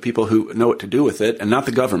hands of people who know what to do with it and not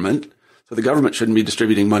the government. So the government shouldn't be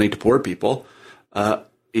distributing money to poor people.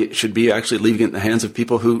 It should be actually leaving it in the hands of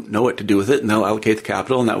people who know what to do with it, and they'll allocate the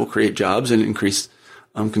capital, and that will create jobs and increase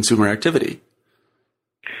consumer activity.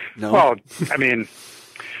 No? Well, I mean,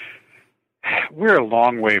 we're a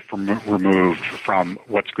long way removed from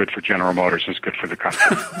what's good for General Motors is good for the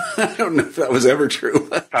country. I don't know if that was ever true.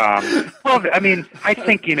 Well, I mean, I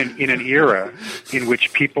think in an era in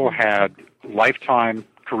which people had lifetime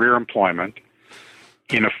career employment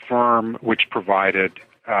in a firm which provided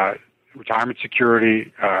retirement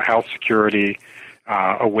security, health security,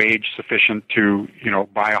 a wage sufficient to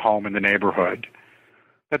buy a home in the neighborhood,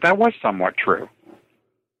 that was somewhat true.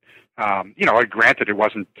 Granted, it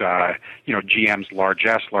wasn't GM's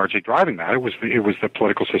largesse largely driving that. It was the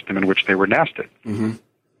political system in which they were nested. Mm-hmm.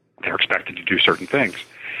 They were expected to do certain things.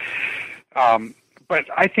 But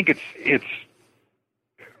I think it's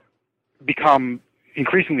become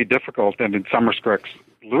increasingly difficult and in some respects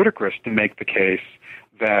ludicrous to make the case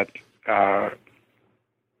that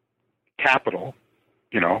capital,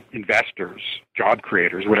 investors, job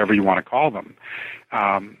creators, whatever you want to call them,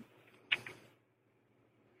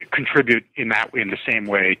 contribute in the same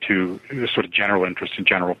way to the sort of general interest and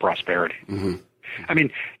general prosperity. Mm-hmm. I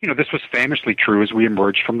mean, this was famously true as we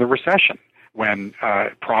emerged from the recession, when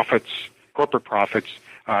corporate profits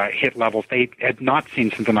hit levels they had not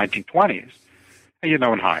seen since the 1920s. No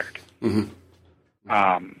one hired. Mm-hmm.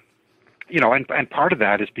 And part of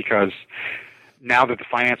that is because now that the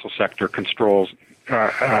financial sector accounts for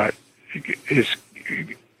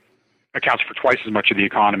twice as much of the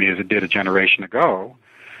economy as it did a generation ago,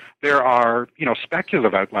 there are,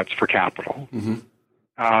 speculative outlets for capital mm-hmm.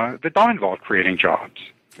 That don't involve creating jobs.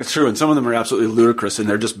 It's true, and some of them are absolutely ludicrous, and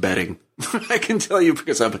they're just betting. I can tell you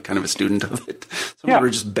because I'm kind of a student of it. Some of them are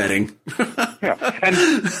just betting. Yeah, and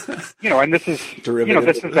and this is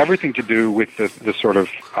this has everything to do with the sort of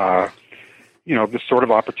the sort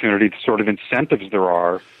of opportunity, the sort of incentives there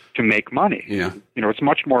are to make money. Yeah, it's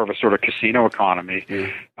much more of a sort of casino economy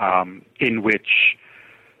in which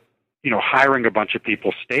hiring a bunch of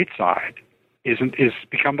people stateside is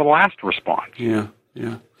become the last response. Yeah.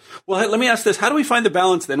 Yeah. Well, let me ask this. How do we find the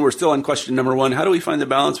balance then? We're still on question number one. How do we find the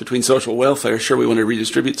balance between social welfare? Sure, we want to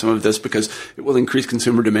redistribute some of this because it will increase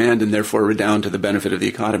consumer demand and therefore redound to the benefit of the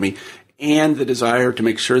economy, and the desire to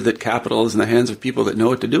make sure that capital is in the hands of people that know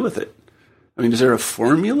what to do with it. I mean, is there a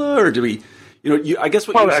formula, or do we, I guess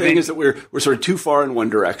what you're saying is that we're sort of too far in one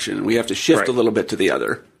direction and we have to shift a little bit to the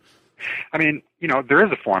other. I mean, there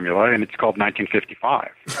is a formula, and it's called 1955.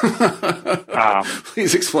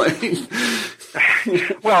 Please explain.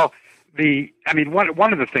 Well,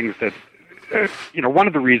 one of the things that, one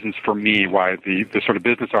of the reasons for me why the sort of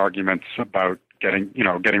business arguments about getting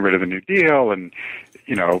rid of the New Deal and,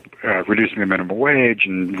 reducing the minimum wage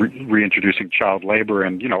and reintroducing child labor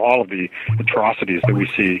and, all of the atrocities that we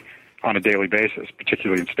see on a daily basis,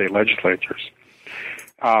 particularly in state legislatures.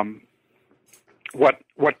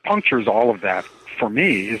 What punctures all of that for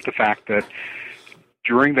me is the fact that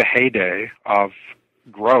during the heyday of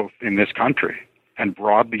growth in this country and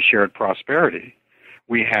broadly shared prosperity,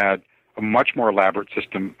 we had a much more elaborate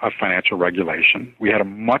system of financial regulation. We had a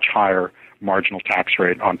much higher marginal tax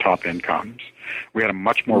rate on top incomes. We had a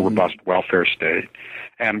much more robust welfare state.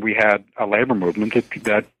 And we had a labor movement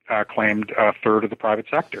that claimed a third of the private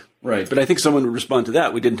sector. Right. But I think someone would respond to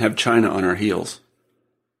that. We didn't have China on our heels.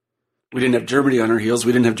 We didn't have Germany on our heels.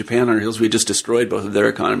 We didn't have Japan on our heels. We just destroyed both of their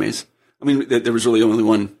economies. I mean, there was really only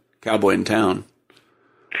one cowboy in town.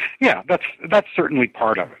 Yeah, that's certainly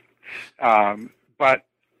part of it. But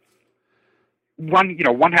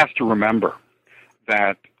one has to remember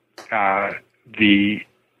that the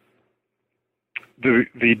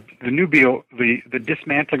New Deal, the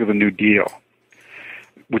dismantling of the New Deal,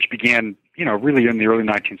 which began really in the early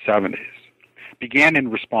 1970s, began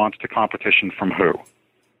in response to competition from who?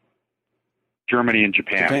 Germany and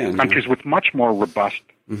Japan, countries with much more robust,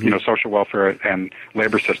 social welfare and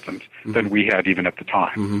labor systems than we had even at the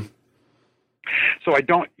time. Mm-hmm. So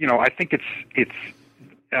I think it's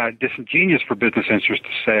disingenuous for business interests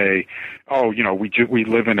to say, we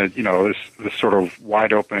live in this sort of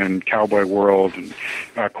wide open cowboy world, and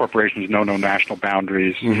corporations know no national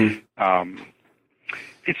boundaries. Mm-hmm.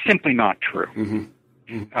 It's simply not true. Mm-hmm.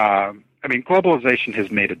 Mm-hmm. Globalization has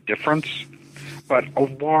made a difference, but a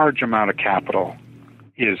large amount of capital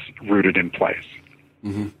is rooted in place.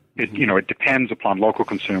 Mm-hmm. It depends upon local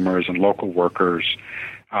consumers and local workers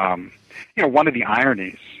One of the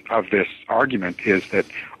ironies of this argument is that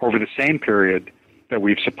over the same period that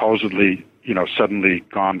we've supposedly, suddenly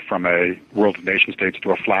gone from a world of nation states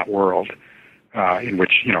to a flat world, in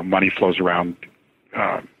which, money flows around,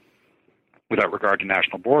 without regard to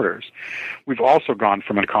national borders, we've also gone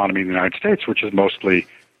from an economy in the United States, which is mostly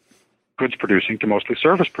goods producing, to mostly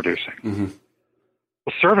service producing. Mm-hmm.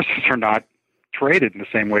 Well, services are not traded in the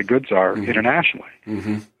same way goods are internationally.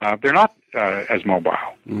 Mm-hmm. They're not as mobile.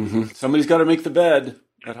 Mm-hmm. Somebody's got to make the bed.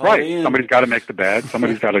 Right. Somebody's got to make the bed.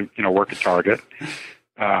 Somebody's got to, work at Target.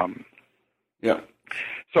 Yeah.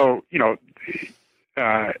 So,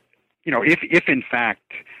 if in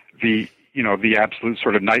fact the absolute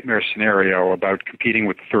sort of nightmare scenario about competing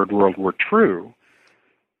with the third world were true,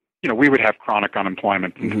 we would have chronic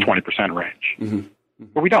unemployment in the 20% range. Mm-hmm.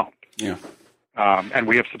 But we don't. Yeah. And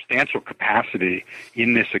we have substantial capacity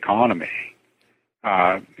in this economy,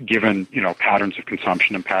 given, patterns of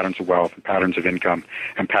consumption and patterns of wealth and patterns of income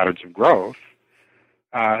and patterns of growth,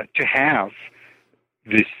 to have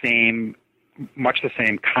much the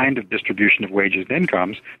same kind of distribution of wages and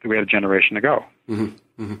incomes that we had a generation ago.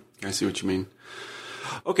 Mm-hmm. Mm-hmm. I see what you mean.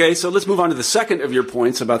 Okay, so let's move on to the second of your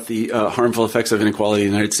points about the harmful effects of inequality in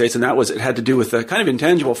the United States, and that was it had to do with the kind of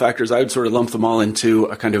intangible factors. I would sort of lump them all into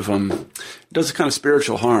a kind of it does a kind of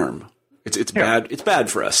spiritual harm. It's bad. It's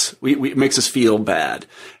bad for us. It makes us feel bad,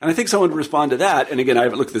 and I think someone would respond to that. And again, I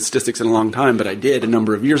haven't looked at the statistics in a long time, but I did a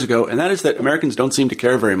number of years ago, and that is that Americans don't seem to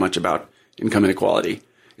care very much about income inequality.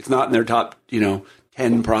 It's not in their top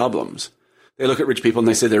 10 problems. They look at rich people and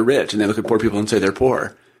they say they're rich, and they look at poor people and say they're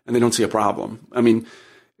poor, and they don't see a problem. I mean,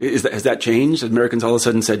 has that changed? Have Americans all of a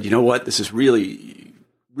sudden said, you know what, this is really,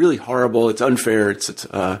 really horrible. It's unfair. It's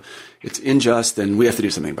unjust, and we have to do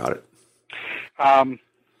something about it.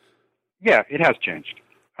 Yeah, it has changed.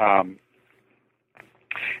 Like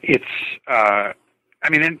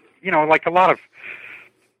a lot of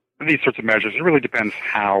these sorts of measures, it really depends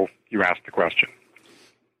how you ask the question.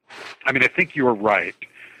 I mean, I think you are right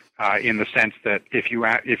in the sense that if you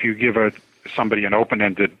give somebody an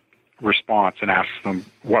open-ended response and ask them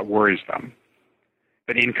what worries them,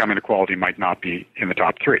 that income inequality might not be in the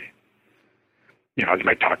top three. They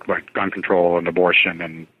might talk about gun control and abortion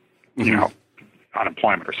and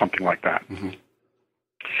unemployment or something like that. Mm-hmm.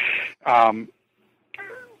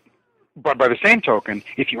 But by the same token,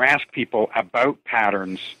 if you ask people about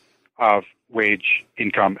patterns of wage,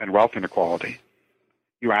 income, and wealth inequality,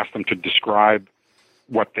 you ask them to describe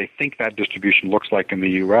what they think that distribution looks like in the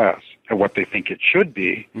U.S. and what they think it should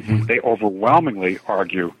be, mm-hmm. they overwhelmingly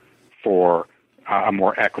argue for a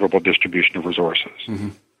more equitable distribution of resources. Mm-hmm.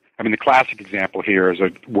 I mean, the classic example here is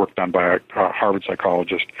a work done by a Harvard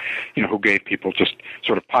psychologist, who gave people just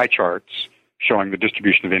sort of pie charts showing the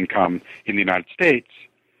distribution of income in the United States,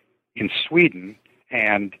 in Sweden,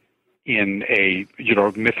 and in a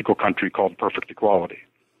mythical country called Perfect Equality.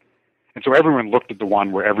 And so everyone looked at the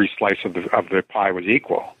one where every slice of the pie was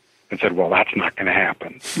equal and said, well, that's not going to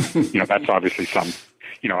happen. That's obviously some,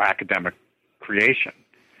 academic creation.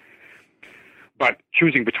 But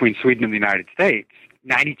choosing between Sweden and the United States,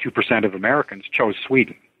 92% of Americans chose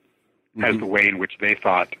Sweden mm-hmm. as the way in which they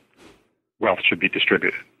thought wealth should be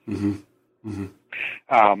distributed. Mm-hmm.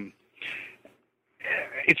 Mm-hmm.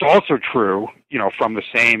 It's also true, from the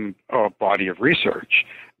same body of research,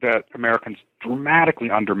 that Americans dramatically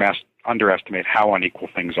underestimate how unequal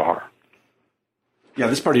things are. Yeah,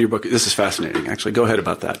 this part of your book, this is fascinating, actually. Go ahead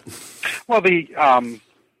about that. Well,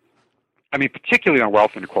 particularly on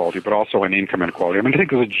wealth inequality, but also on income inequality. I think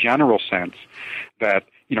there's a general sense that,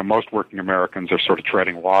 most working Americans are sort of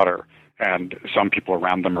treading water and some people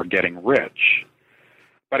around them are getting rich.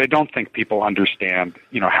 But I don't think people understand,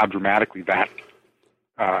 how dramatically that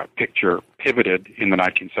picture pivoted in the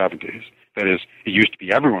 1970s. That is, it used to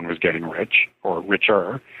be everyone was getting rich or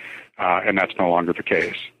richer, and that's no longer the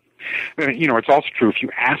case. It's also true if you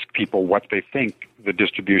ask people what they think the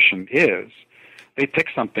distribution is, they pick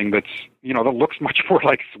something that's, that looks much more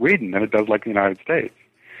like Sweden than it does like the United States.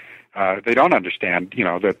 They don't understand,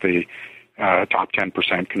 that the top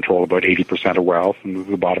 10% control about 80% of wealth and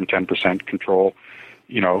the bottom 10% control,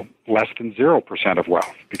 less than 0% of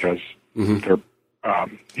wealth because mm-hmm.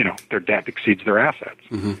 Their debt exceeds their assets.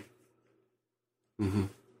 Mm-hmm. Mm-hmm.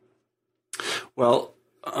 Well,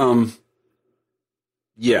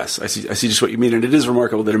 yes, I see just what you mean, and it is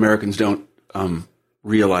remarkable that Americans don't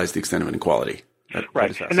realize the extent of inequality.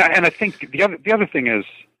 Right, and I think the other thing is,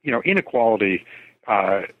 inequality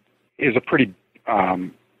is a pretty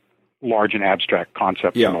large and abstract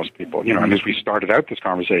concept for most people. You know, and as we started out this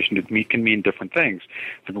conversation, it can mean different things,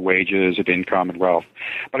 different wages of income and wealth.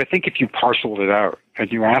 But I think if you parceled it out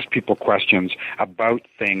and you ask people questions about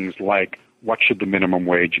things like, what should the minimum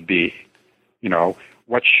wage be? You know,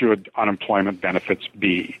 what should unemployment benefits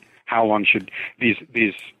be? How long should these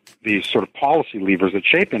sort of policy levers that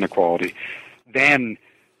shape inequality? Then,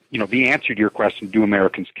 you know, the answer to your question, do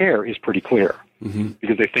Americans care, is pretty clear.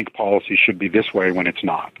 Because they think policy should be this way when it's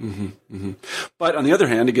not. But on the other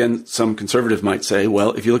hand, again, some conservative might say,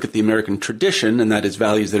 well, if you look at the American tradition, and that is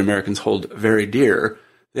values that Americans hold very dear,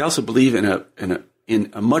 they also believe in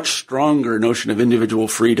a much stronger notion of individual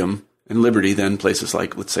freedom and liberty than places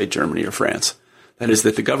like, let's say, Germany or France. That is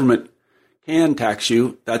that the government can tax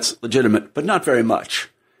you, that's legitimate, but not very much.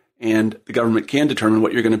 And the government can determine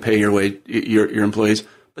what you're going to pay your employees,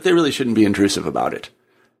 but they really shouldn't be intrusive about it.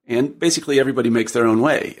 And basically everybody makes their own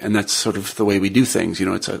way, and that's sort of the way we do things. You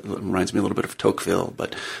know, it reminds me a little bit of Tocqueville,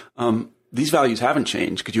 but these values haven't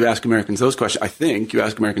changed. Could you ask Americans those questions? I think you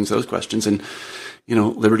ask Americans those questions, and, you know,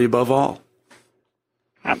 liberty above all.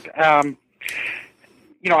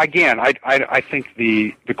 You know, again, I think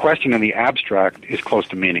the question in the abstract is close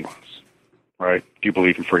to meaningless, right? Do you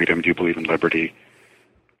believe in freedom? Do you believe in liberty?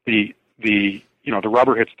 The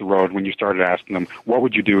rubber hits the road when you started asking them, what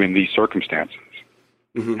would you do in these circumstances?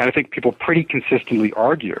 And I think people pretty consistently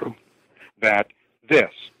argue that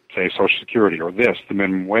this, say Social Security, or this, the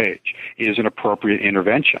minimum wage, is an appropriate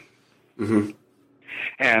intervention.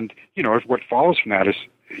 And, you know, what follows from that is,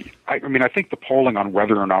 I think the polling on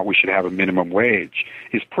whether or not we should have a minimum wage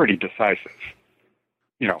is pretty decisive.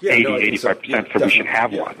 You know, 85% that we should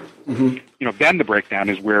have one. You know, then the breakdown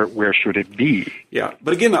is where should it be? Yeah.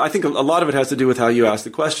 But again, I think a lot of it has to do with how you ask the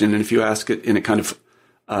question. And if you ask it in a kind of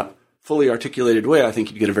fully articulated way, I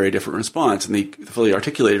think you'd get a very different response. And the fully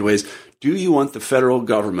articulated way is, do you want the federal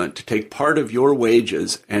government to take part of your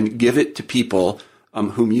wages and give it to people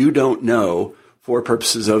whom you don't know for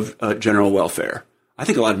purposes of general welfare? I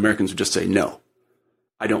think a lot of Americans would just say, no,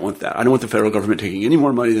 I don't want that. I don't want the federal government taking any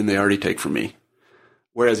more money than they already take from me.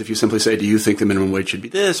 Whereas if you simply say, do you think the minimum wage should be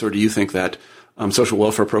this, or do you think that social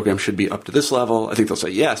welfare programs should be up to this level? I think they'll say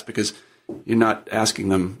yes, because you're not asking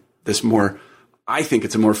them this more. I think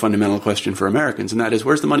it's a more fundamental question for Americans, and that is,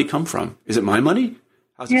 where's the money come from? Is it my money?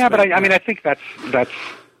 Yeah, but I think that's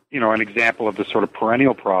you know, an example of the sort of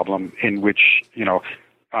perennial problem in which, you know,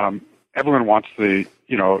 everyone wants the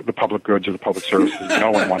public goods or the public services.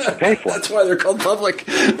 No one wants to pay for it. That's why they're called public,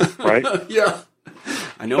 right? Yeah,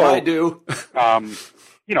 I know. I do.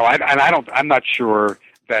 You know, I'm not sure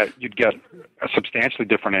that you'd get a substantially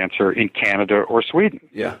different answer in Canada or Sweden.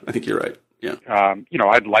 Yeah, I think you're right. Yeah. You know,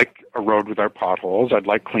 I'd like a road without potholes. I'd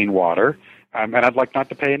like clean water, and I'd like not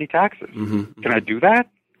to pay any taxes. Can I do that?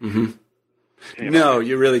 No,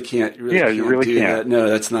 you really can't. You really can't. That. No,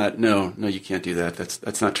 that's not. No, you can't do that.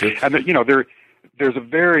 That's not true. And you know, there's a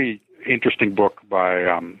very interesting book by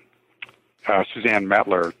Suzanne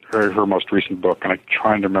Mettler, her most recent book, and I'm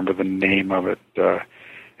trying to remember the name of it.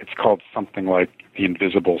 It's called something like The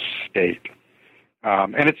Invisible State.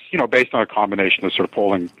 And it's, you know, based on a combination of sort of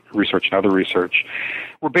polling research and other research,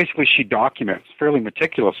 where basically she documents fairly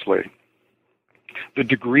meticulously the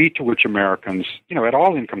degree to which Americans, you know, at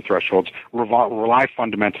all income thresholds, rely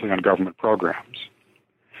fundamentally on government programs,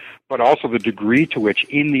 but also the degree to which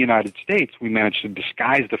in the United States we manage to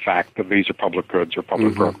disguise the fact that these are public goods or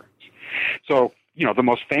public programs. So, you know, the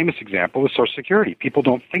most famous example is Social Security. People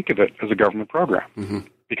don't think of it as a government program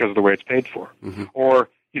because of the way it's paid for. Or,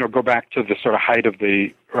 you know, go back to the sort of height of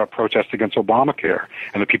the protest against Obamacare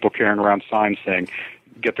and the people carrying around signs saying,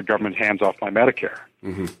 get the government hands off my Medicare.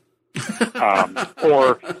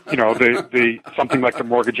 Or, you know, the something like the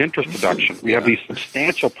mortgage interest deduction. We have these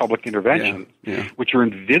substantial public interventions which are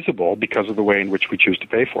invisible because of the way in which we choose to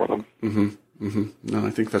pay for them. No,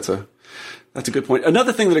 I think that's a good point.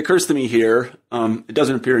 Another thing that occurs to me here, it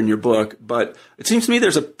doesn't appear in your book, but it seems to me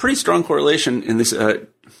there's a pretty strong correlation in this.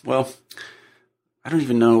 I don't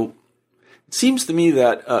even know. It seems to me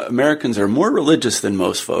that Americans are more religious than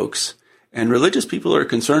most folks, and religious people are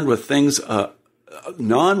concerned with things,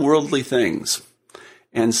 non-worldly things.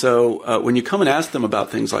 And so when you come and ask them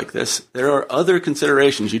about things like this, there are other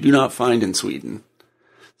considerations you do not find in Sweden.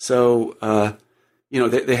 So, you know,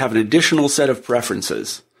 they have an additional set of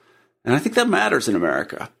preferences. And I think that matters in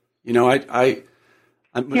America. You know,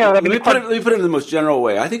 let me put it in the most general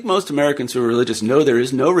way. I think most Americans who are religious know there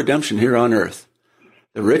is no redemption here on earth.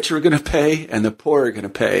 The rich are going to pay and the poor are going to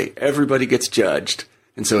pay. Everybody gets judged.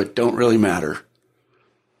 And so it don't really matter.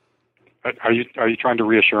 Are you trying to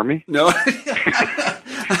reassure me? No.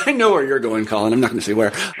 I know where you're going, Colin. I'm not going to say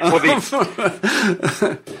where. Well,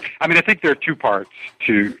 I mean, I think there are two parts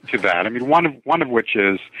to that. I mean, one of which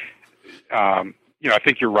is, I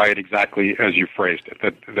think you're right exactly as you phrased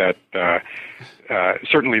it. That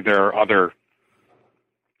certainly there are other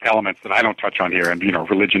elements that I don't touch on here, and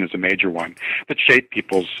religion is a major one that shape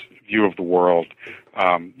people's view of the world,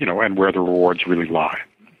 and where the rewards really lie.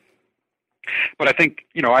 But I think,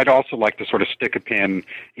 I'd also like to sort of stick a pin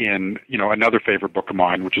in, another favorite book of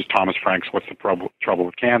mine, which is Thomas Frank's What's the Trouble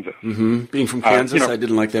with Kansas? Mm-hmm. Being from Kansas, I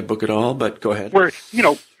didn't like that book at all, but go ahead. Where,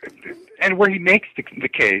 and where he makes the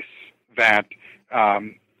case that,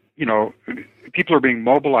 people are being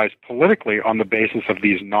mobilized politically on the basis of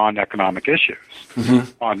these non-economic issues,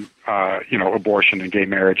 on, abortion and gay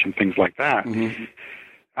marriage and things like that.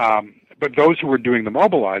 Mm-hmm. But those who are doing the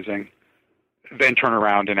mobilizing then turn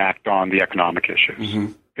around and act on the economic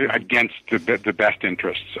issues against the best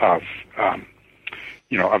interests of,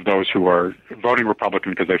 of those who are voting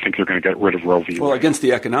Republican because they think they're going to get rid of Roe v. Wade. Well, against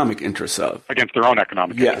the economic interests of. Against their own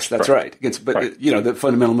economic interests. Yes, that's right. But the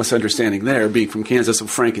fundamental misunderstanding there, being from Kansas, and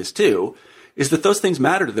Frank is too, is that those things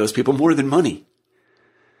matter to those people more than money.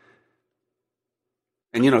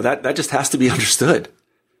 And, that just has to be understood.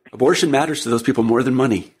 Abortion matters to those people more than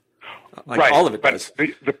money. All of it does. But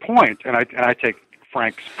the point, and I take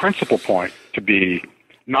Frank's principal point to be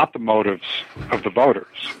not the motives of the voters,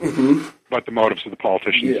 but the motives of the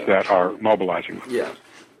politicians that are mobilizing them.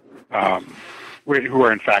 Yeah. Who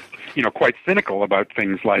are in fact, quite cynical about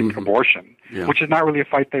things like abortion, which is not really a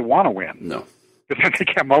fight they want to win. No. Because they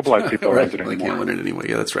can't mobilize people right. against it anymore. They can't win it anyway.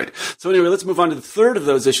 Yeah, that's right. So anyway, let's move on to the third of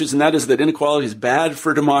those issues, and that is that inequality is bad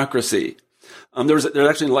for democracy. There's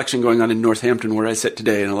actually an election going on in Northampton where I sit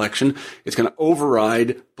today, an election. It's going to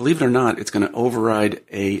override, believe it or not, it's going to override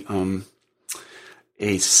a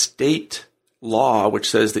state law which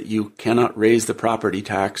says that you cannot raise the property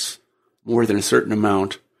tax more than a certain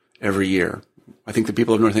amount every year. I think the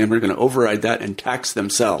people of Northampton are going to override that and tax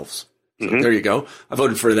themselves. So there you go. I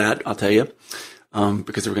voted for that, I'll tell you,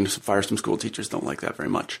 because they were going to fire some school teachers. Don't like that very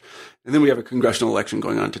much. And then we have a congressional election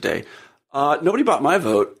going on today. Nobody bought my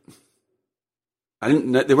vote.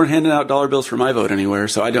 They weren't handing out dollar bills for my vote anywhere.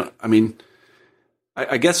 So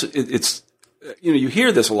I guess it's, you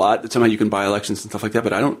hear this a lot that somehow you can buy elections and stuff like that,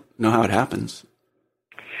 but I don't know how it happens.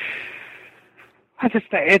 It's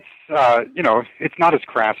not as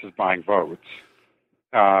crass as buying votes.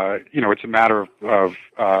 It's a matter of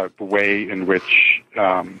the way in which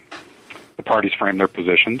the parties frame their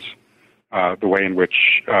positions, the way in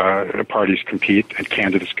which parties compete and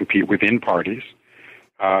candidates compete within parties,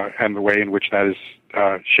 and the way in which that is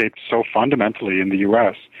shaped so fundamentally in the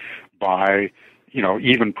U.S. by,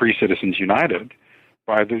 even pre-Citizens United,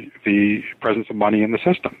 by the presence of money in the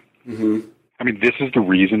system. Mm-hmm. I mean, this is the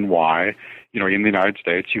reason why, in the United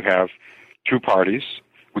States you have two parties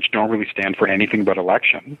which don't really stand for anything but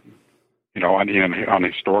election, on a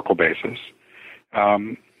historical basis.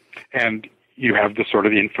 And you have this sort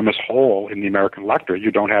of infamous hole in the American electorate.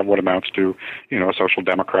 You don't have what amounts to, a social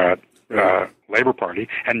democrat Labor Party,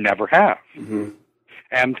 and never have. Mm-hmm.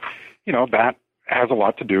 And, that has a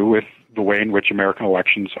lot to do with the way in which American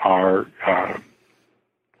elections are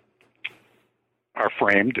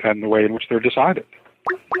framed and the way in which they're decided.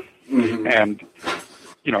 Mm-hmm. And,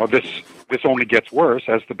 this only gets worse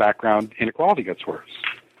as the background inequality gets worse.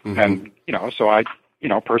 Mm-hmm. And, so I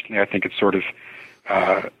personally, I think it's sort of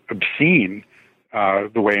obscene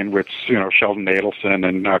the way in which, Sheldon Adelson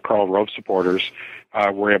and Karl Rove supporters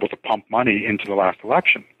were able to pump money into the last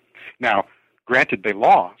election. Now, granted, they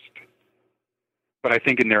lost, but I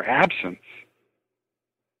think in their absence,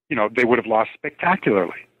 they would have lost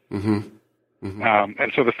spectacularly. Mm-hmm. Mm-hmm.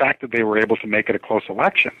 And so the fact that they were able to make it a close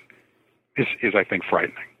election is I think,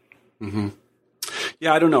 frightening. Mm-hmm.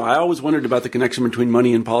 Yeah, I don't know. I always wondered about the connection between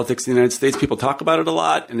money and politics in the United States. People talk about it a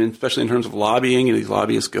lot, and especially in terms of lobbying, these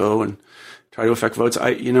lobbyists go and try to affect votes.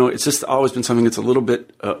 It's just always been something that's a little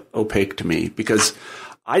bit opaque to me, because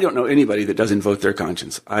I don't know anybody that doesn't vote their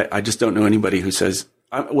conscience. I just don't know anybody who says,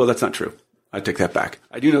 well, that's not true. I take that back.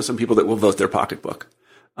 I do know some people that will vote their pocketbook,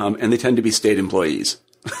 and they tend to be state employees.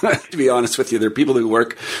 To be honest with you, they're people who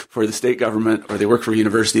work for the state government, or they work for a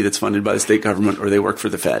university that's funded by the state government, or they work for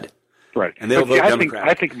the Fed. Right. And they'll vote Democrat.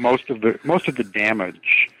 I think most of the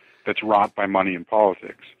damage that's wrought by money in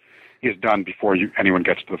politics is done before anyone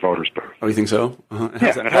gets to the voters' booth. Oh, you think so? Uh-huh. And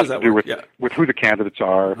it has to do with who the candidates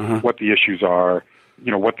are, what the issues are,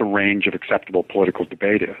 what the range of acceptable political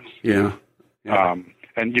debate is. Yeah.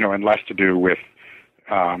 And less to do with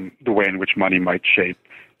the way in which money might shape,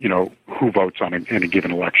 who votes in a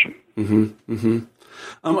given election. Mm-hmm.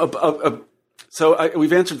 Mm-hmm. So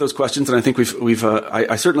we've answered those questions, and I think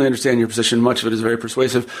I certainly understand your position. Much of it is very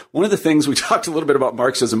persuasive. One of the things we talked a little bit about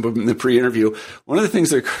Marxism in the pre-interview. One of the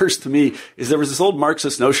things that occurs to me is there was this old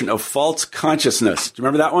Marxist notion of false consciousness. Do you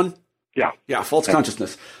remember that one? Yeah, false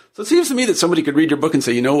consciousness. So it seems to me that somebody could read your book and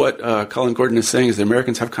say, you know what Colin Gordon is saying is the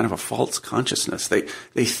Americans have kind of a false consciousness. They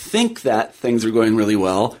think that things are going really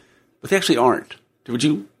well, but they actually aren't. Would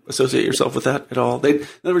you associate yourself with that at all? In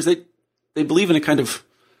other words, they believe in a kind of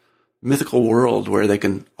mythical world where they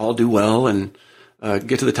can all do well and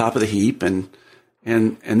get to the top of the heap, and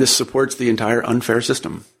this supports the entire unfair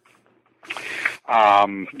system.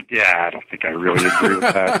 I don't think I really agree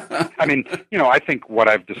with that. I mean, I think what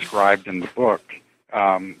I've described in the book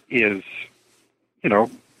is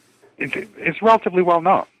relatively well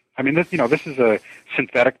known. I mean, this is a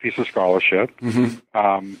synthetic piece of scholarship.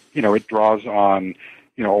 Mm-hmm. It draws on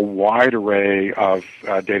a wide array of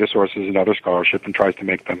data sources and other scholarship and tries to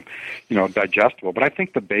make them digestible. But I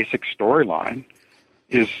think the basic storyline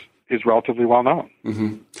is relatively well known.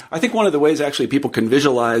 Mm-hmm. I think one of the ways actually people can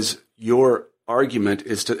visualize your argument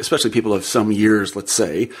is to, especially people of some years, let's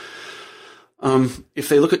say, if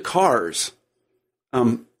they look at cars.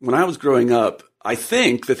 When I was growing up, I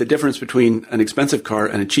think that the difference between an expensive car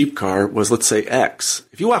and a cheap car was, let's say, X.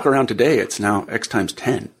 If you walk around today, it's now X times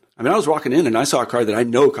 10. I mean, I was walking in and I saw a car that I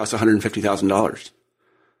know costs $150,000,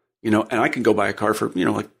 and I can go buy a car for,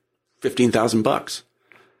 like $15,000.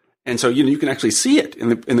 And so, you can actually see it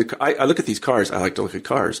I look at these cars. I like to look at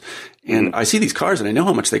cars, and I see these cars and I know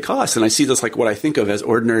how much they cost. And I see this like what I think of as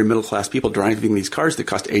ordinary middle class people driving these cars that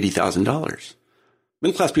cost $80,000.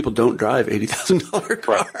 Middle class people don't drive $80,000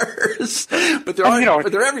 cars, but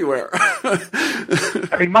they're everywhere.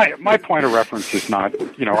 I mean, my point of reference is not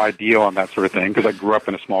ideal on that sort of thing, because I grew up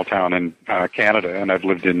in a small town in Canada, and I've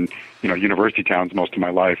lived in university towns most of my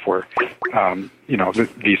life where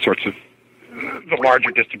these sorts of the larger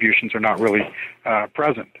distributions are not really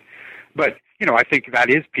present. But I think that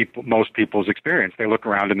is most people's experience. They look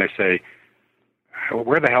around and they say, well,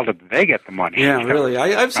 where the hell did they get the money? Yeah, really.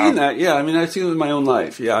 I've seen that. Yeah, I mean, I've seen it in my own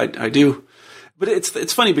life. Yeah, I do. But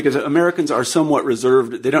it's funny because Americans are somewhat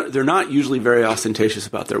reserved. They're not usually very ostentatious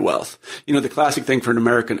about their wealth. The classic thing for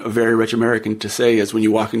a very rich American to say is when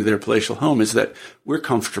you walk into their palatial home is that we're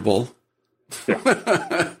comfortable.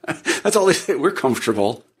 Yeah. That's all they say. We're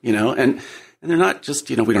comfortable, and they're not just,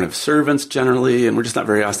 we don't have servants generally, and we're just not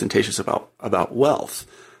very ostentatious about wealth.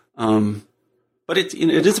 But it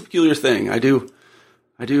is a peculiar thing. I do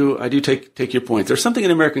take your point. There's something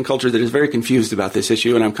in American culture that is very confused about this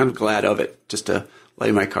issue, and I'm kind of glad of it, just to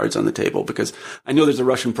lay my cards on the table, because I know there's a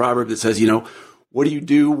Russian proverb that says, what do you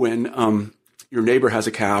do when your neighbor has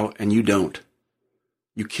a cow and you don't?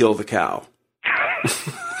 You kill the cow.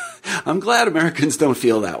 I'm glad Americans don't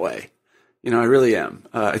feel that way. I really am.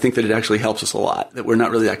 I think that it actually helps us a lot, that we're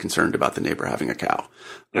not really that concerned about the neighbor having a cow.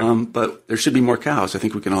 Yeah. But there should be more cows. I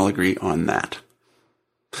think we can all agree on that.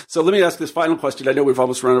 So let me ask this final question. I know we've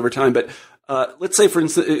almost run over time, but let's say, for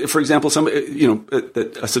example,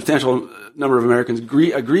 that a substantial number of Americans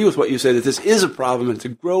agree with what you say, that this is a problem and it's a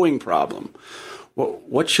growing problem.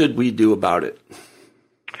 What should we do about it?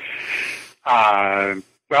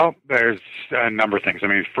 Well, there's a number of things. I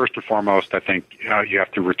mean, first and foremost, I think you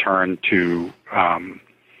have to return to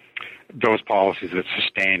those policies that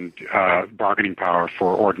sustained bargaining power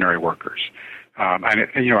for ordinary workers.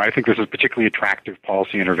 I think this is a particularly attractive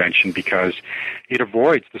policy intervention because it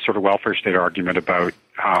avoids the sort of welfare state argument about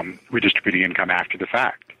redistributing income after the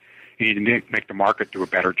fact. You need to make the market do a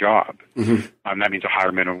better job. Mm-hmm. That means a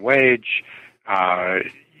higher minimum wage,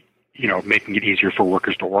 making it easier for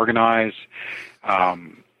workers to organize,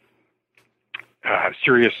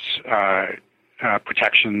 serious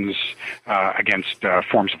protections against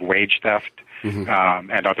forms of wage theft.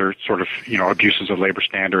 Mm-hmm. And other sort of, abuses of labor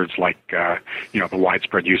standards like, the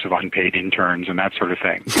widespread use of unpaid interns and that sort of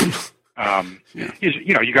thing.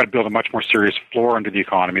 You got to build a much more serious floor under the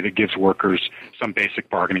economy that gives workers some basic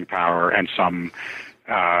bargaining power and some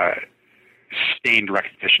sustained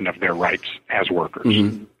recognition of their rights as workers.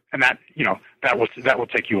 Mm-hmm. And that will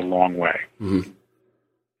take you a long way. Mm-hmm.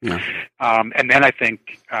 Yeah. And then I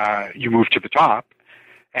think you move to the top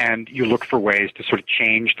and you look for ways to sort of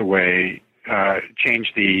change the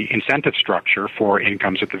incentive structure for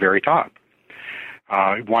incomes at the very top.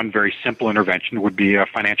 One very simple intervention would be a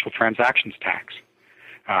financial transactions tax,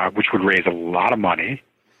 which would raise a lot of money,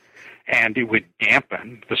 and it would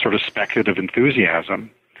dampen the sort of speculative enthusiasm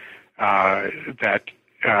that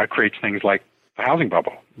creates things like the housing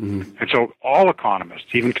bubble. Mm-hmm. And so all economists,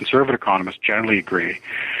 even conservative economists, generally agree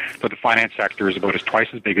that the finance sector is about twice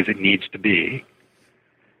as big as it needs to be.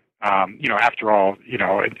 After all,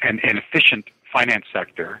 an efficient finance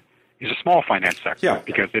sector is a small finance sector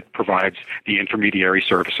because it provides the intermediary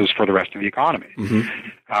services for the rest of the economy.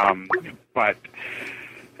 But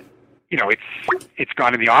it's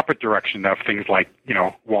gone in the opposite direction of things like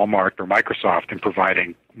Walmart or Microsoft in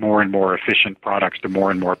providing more and more efficient products to more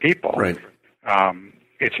and more people. Right.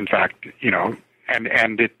 It's in fact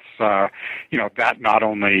and it's that not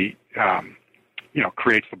only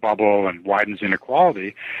creates the bubble and widens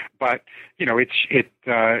inequality, but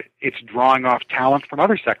it's drawing off talent from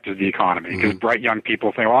other sectors of the economy because bright young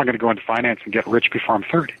people think, I'm going to go into finance and get rich before I'm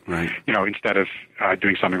 30. Right. Instead of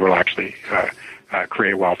doing something that will actually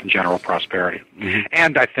create wealth and general prosperity.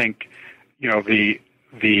 And I think the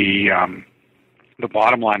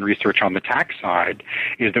bottom line research on the tax side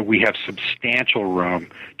is that we have substantial room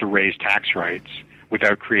to raise tax rates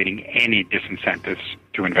without creating any disincentives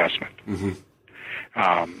to investment.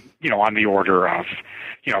 On the order of,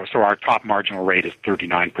 so our top marginal rate is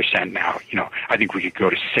 39% now. I think we could go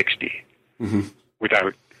to 60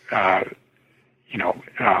 without,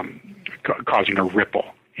 causing a ripple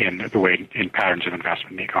in the way in patterns of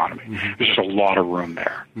investment in the economy. There's just a lot of room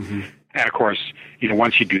there. And of course,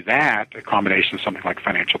 once you do that, a combination of something like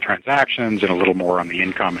financial transactions and a little more on the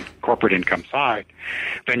income and corporate income side,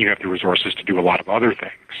 then you have the resources to do a lot of other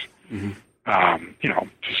things.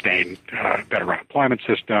 Sustain better unemployment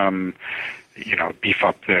system, beef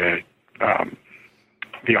up the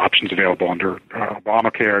options available under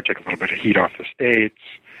Obamacare, take a little bit of heat off the states,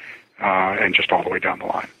 and just all the way down the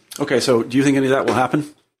line. Okay, so do you think any of that will happen?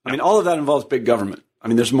 I mean, all of that involves big government. I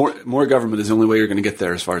mean, there's more government is the only way you're going to get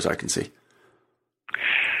there as far as I can see.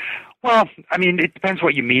 Well, I mean, it depends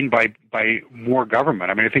what you mean by more government.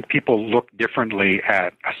 I mean, I think people look differently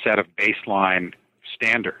at a set of baseline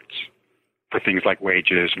standards for things like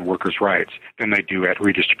wages and workers' rights than they do at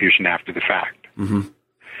redistribution after the fact. And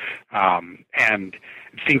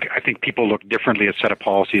I think people look differently at a set of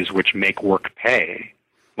policies which make work pay,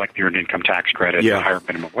 like the earned income tax credit, the higher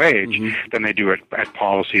minimum wage, than they do at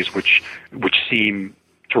policies which seem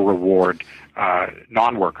to reward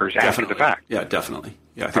non-workers after the fact. Yeah, definitely.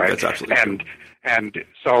 Yeah, I think that's absolutely true. And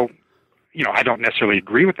so, I don't necessarily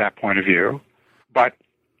agree with that point of view, but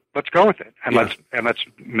let's go with it, and let's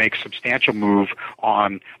make substantial move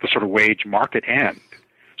on the sort of wage market end,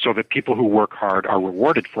 so that people who work hard are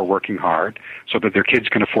rewarded for working hard, so that their kids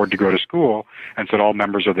can afford to go to school, and so that all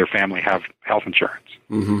members of their family have health insurance.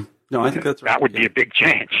 No, I think that's right. That would be a big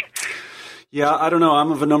change. Yeah, I don't know.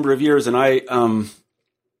 I'm of a number of years, and I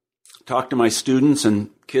talk to my students and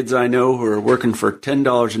kids I know who are working for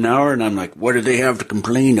 $10 an hour, and I'm like, what do they have to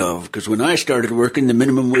complain of? Because when I started working, the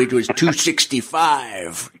minimum wage was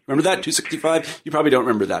 $2.65. Remember that, $2.65? You probably don't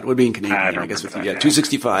remember that. It would be in Canadian, I guess. With you. Yeah,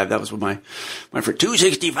 $2.65. That was what my for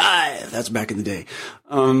 $2.65. That's back in the day.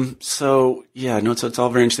 So it's all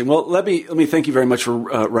very interesting. Well, let me thank you very much for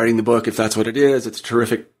writing the book. If that's what it is, it's a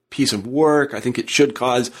terrific piece of work. I think it should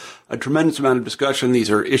cause a tremendous amount of discussion.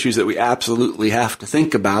 These are issues that we absolutely have to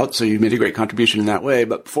think about. So you made a great contribution in that way.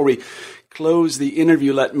 But before we close the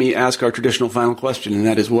interview, let me ask our traditional final question, and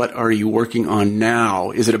that is, what are you working on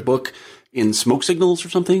now? Is it a book in smoke signals or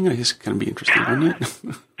something? I guess it kind of be interesting, wouldn't it?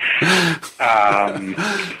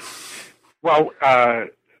 Well,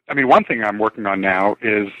 one thing I'm working on now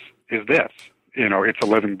is this. It's a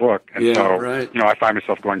living book. And I find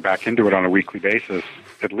myself going back into it on a weekly basis,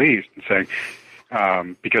 at least, and saying,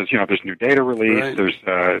 because, there's new data released, there's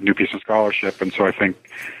a new piece of scholarship, and so I think,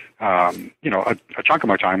 a chunk of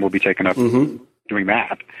my time will be taken up doing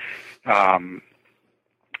that. I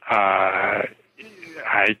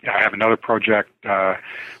have another project,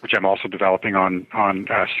 which I'm also developing on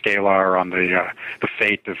Scalar, on the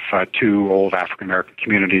fate of two old African-American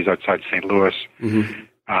communities outside St. Louis,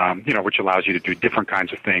 which allows you to do different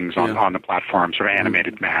kinds of things on the platform, sort of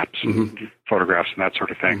animated maps and photographs and that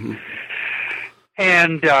sort of thing.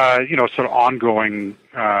 And, sort of ongoing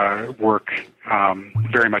work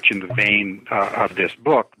very much in the vein of this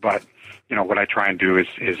book. But, what I try and do is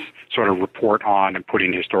sort of report on and put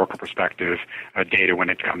in historical perspective data when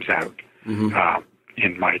it comes out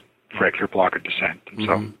in my regular blog of dissent.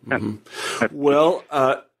 So,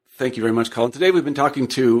 thank you very much, Colin. Today we've been talking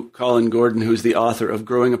to Colin Gordon, who's the author of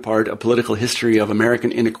Growing Apart, A Political History of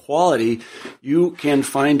American Inequality. You can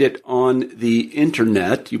find it on the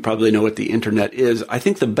internet. You probably know what the internet is. I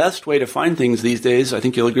think the best way to find things these days, I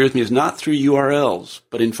think you'll agree with me, is not through URLs,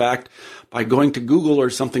 but in fact by going to Google or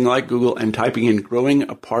something like Google and typing in Growing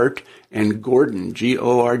Apart and Gordon,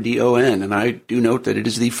 Gordon. And I do note that it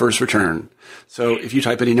is the first return. So if you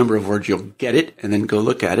type any number of words, you'll get it and then go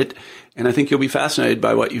look at it. And I think you'll be fascinated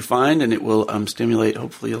by what you find, and it will stimulate,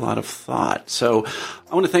 hopefully, a lot of thought. So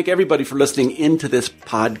I want to thank everybody for listening into this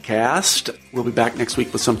podcast. We'll be back next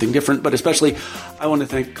week with something different, but especially I want to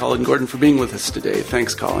thank Colin Gordon for being with us today.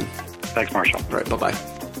 Thanks, Colin. Thanks, Marshall. All right,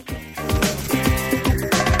 bye-bye.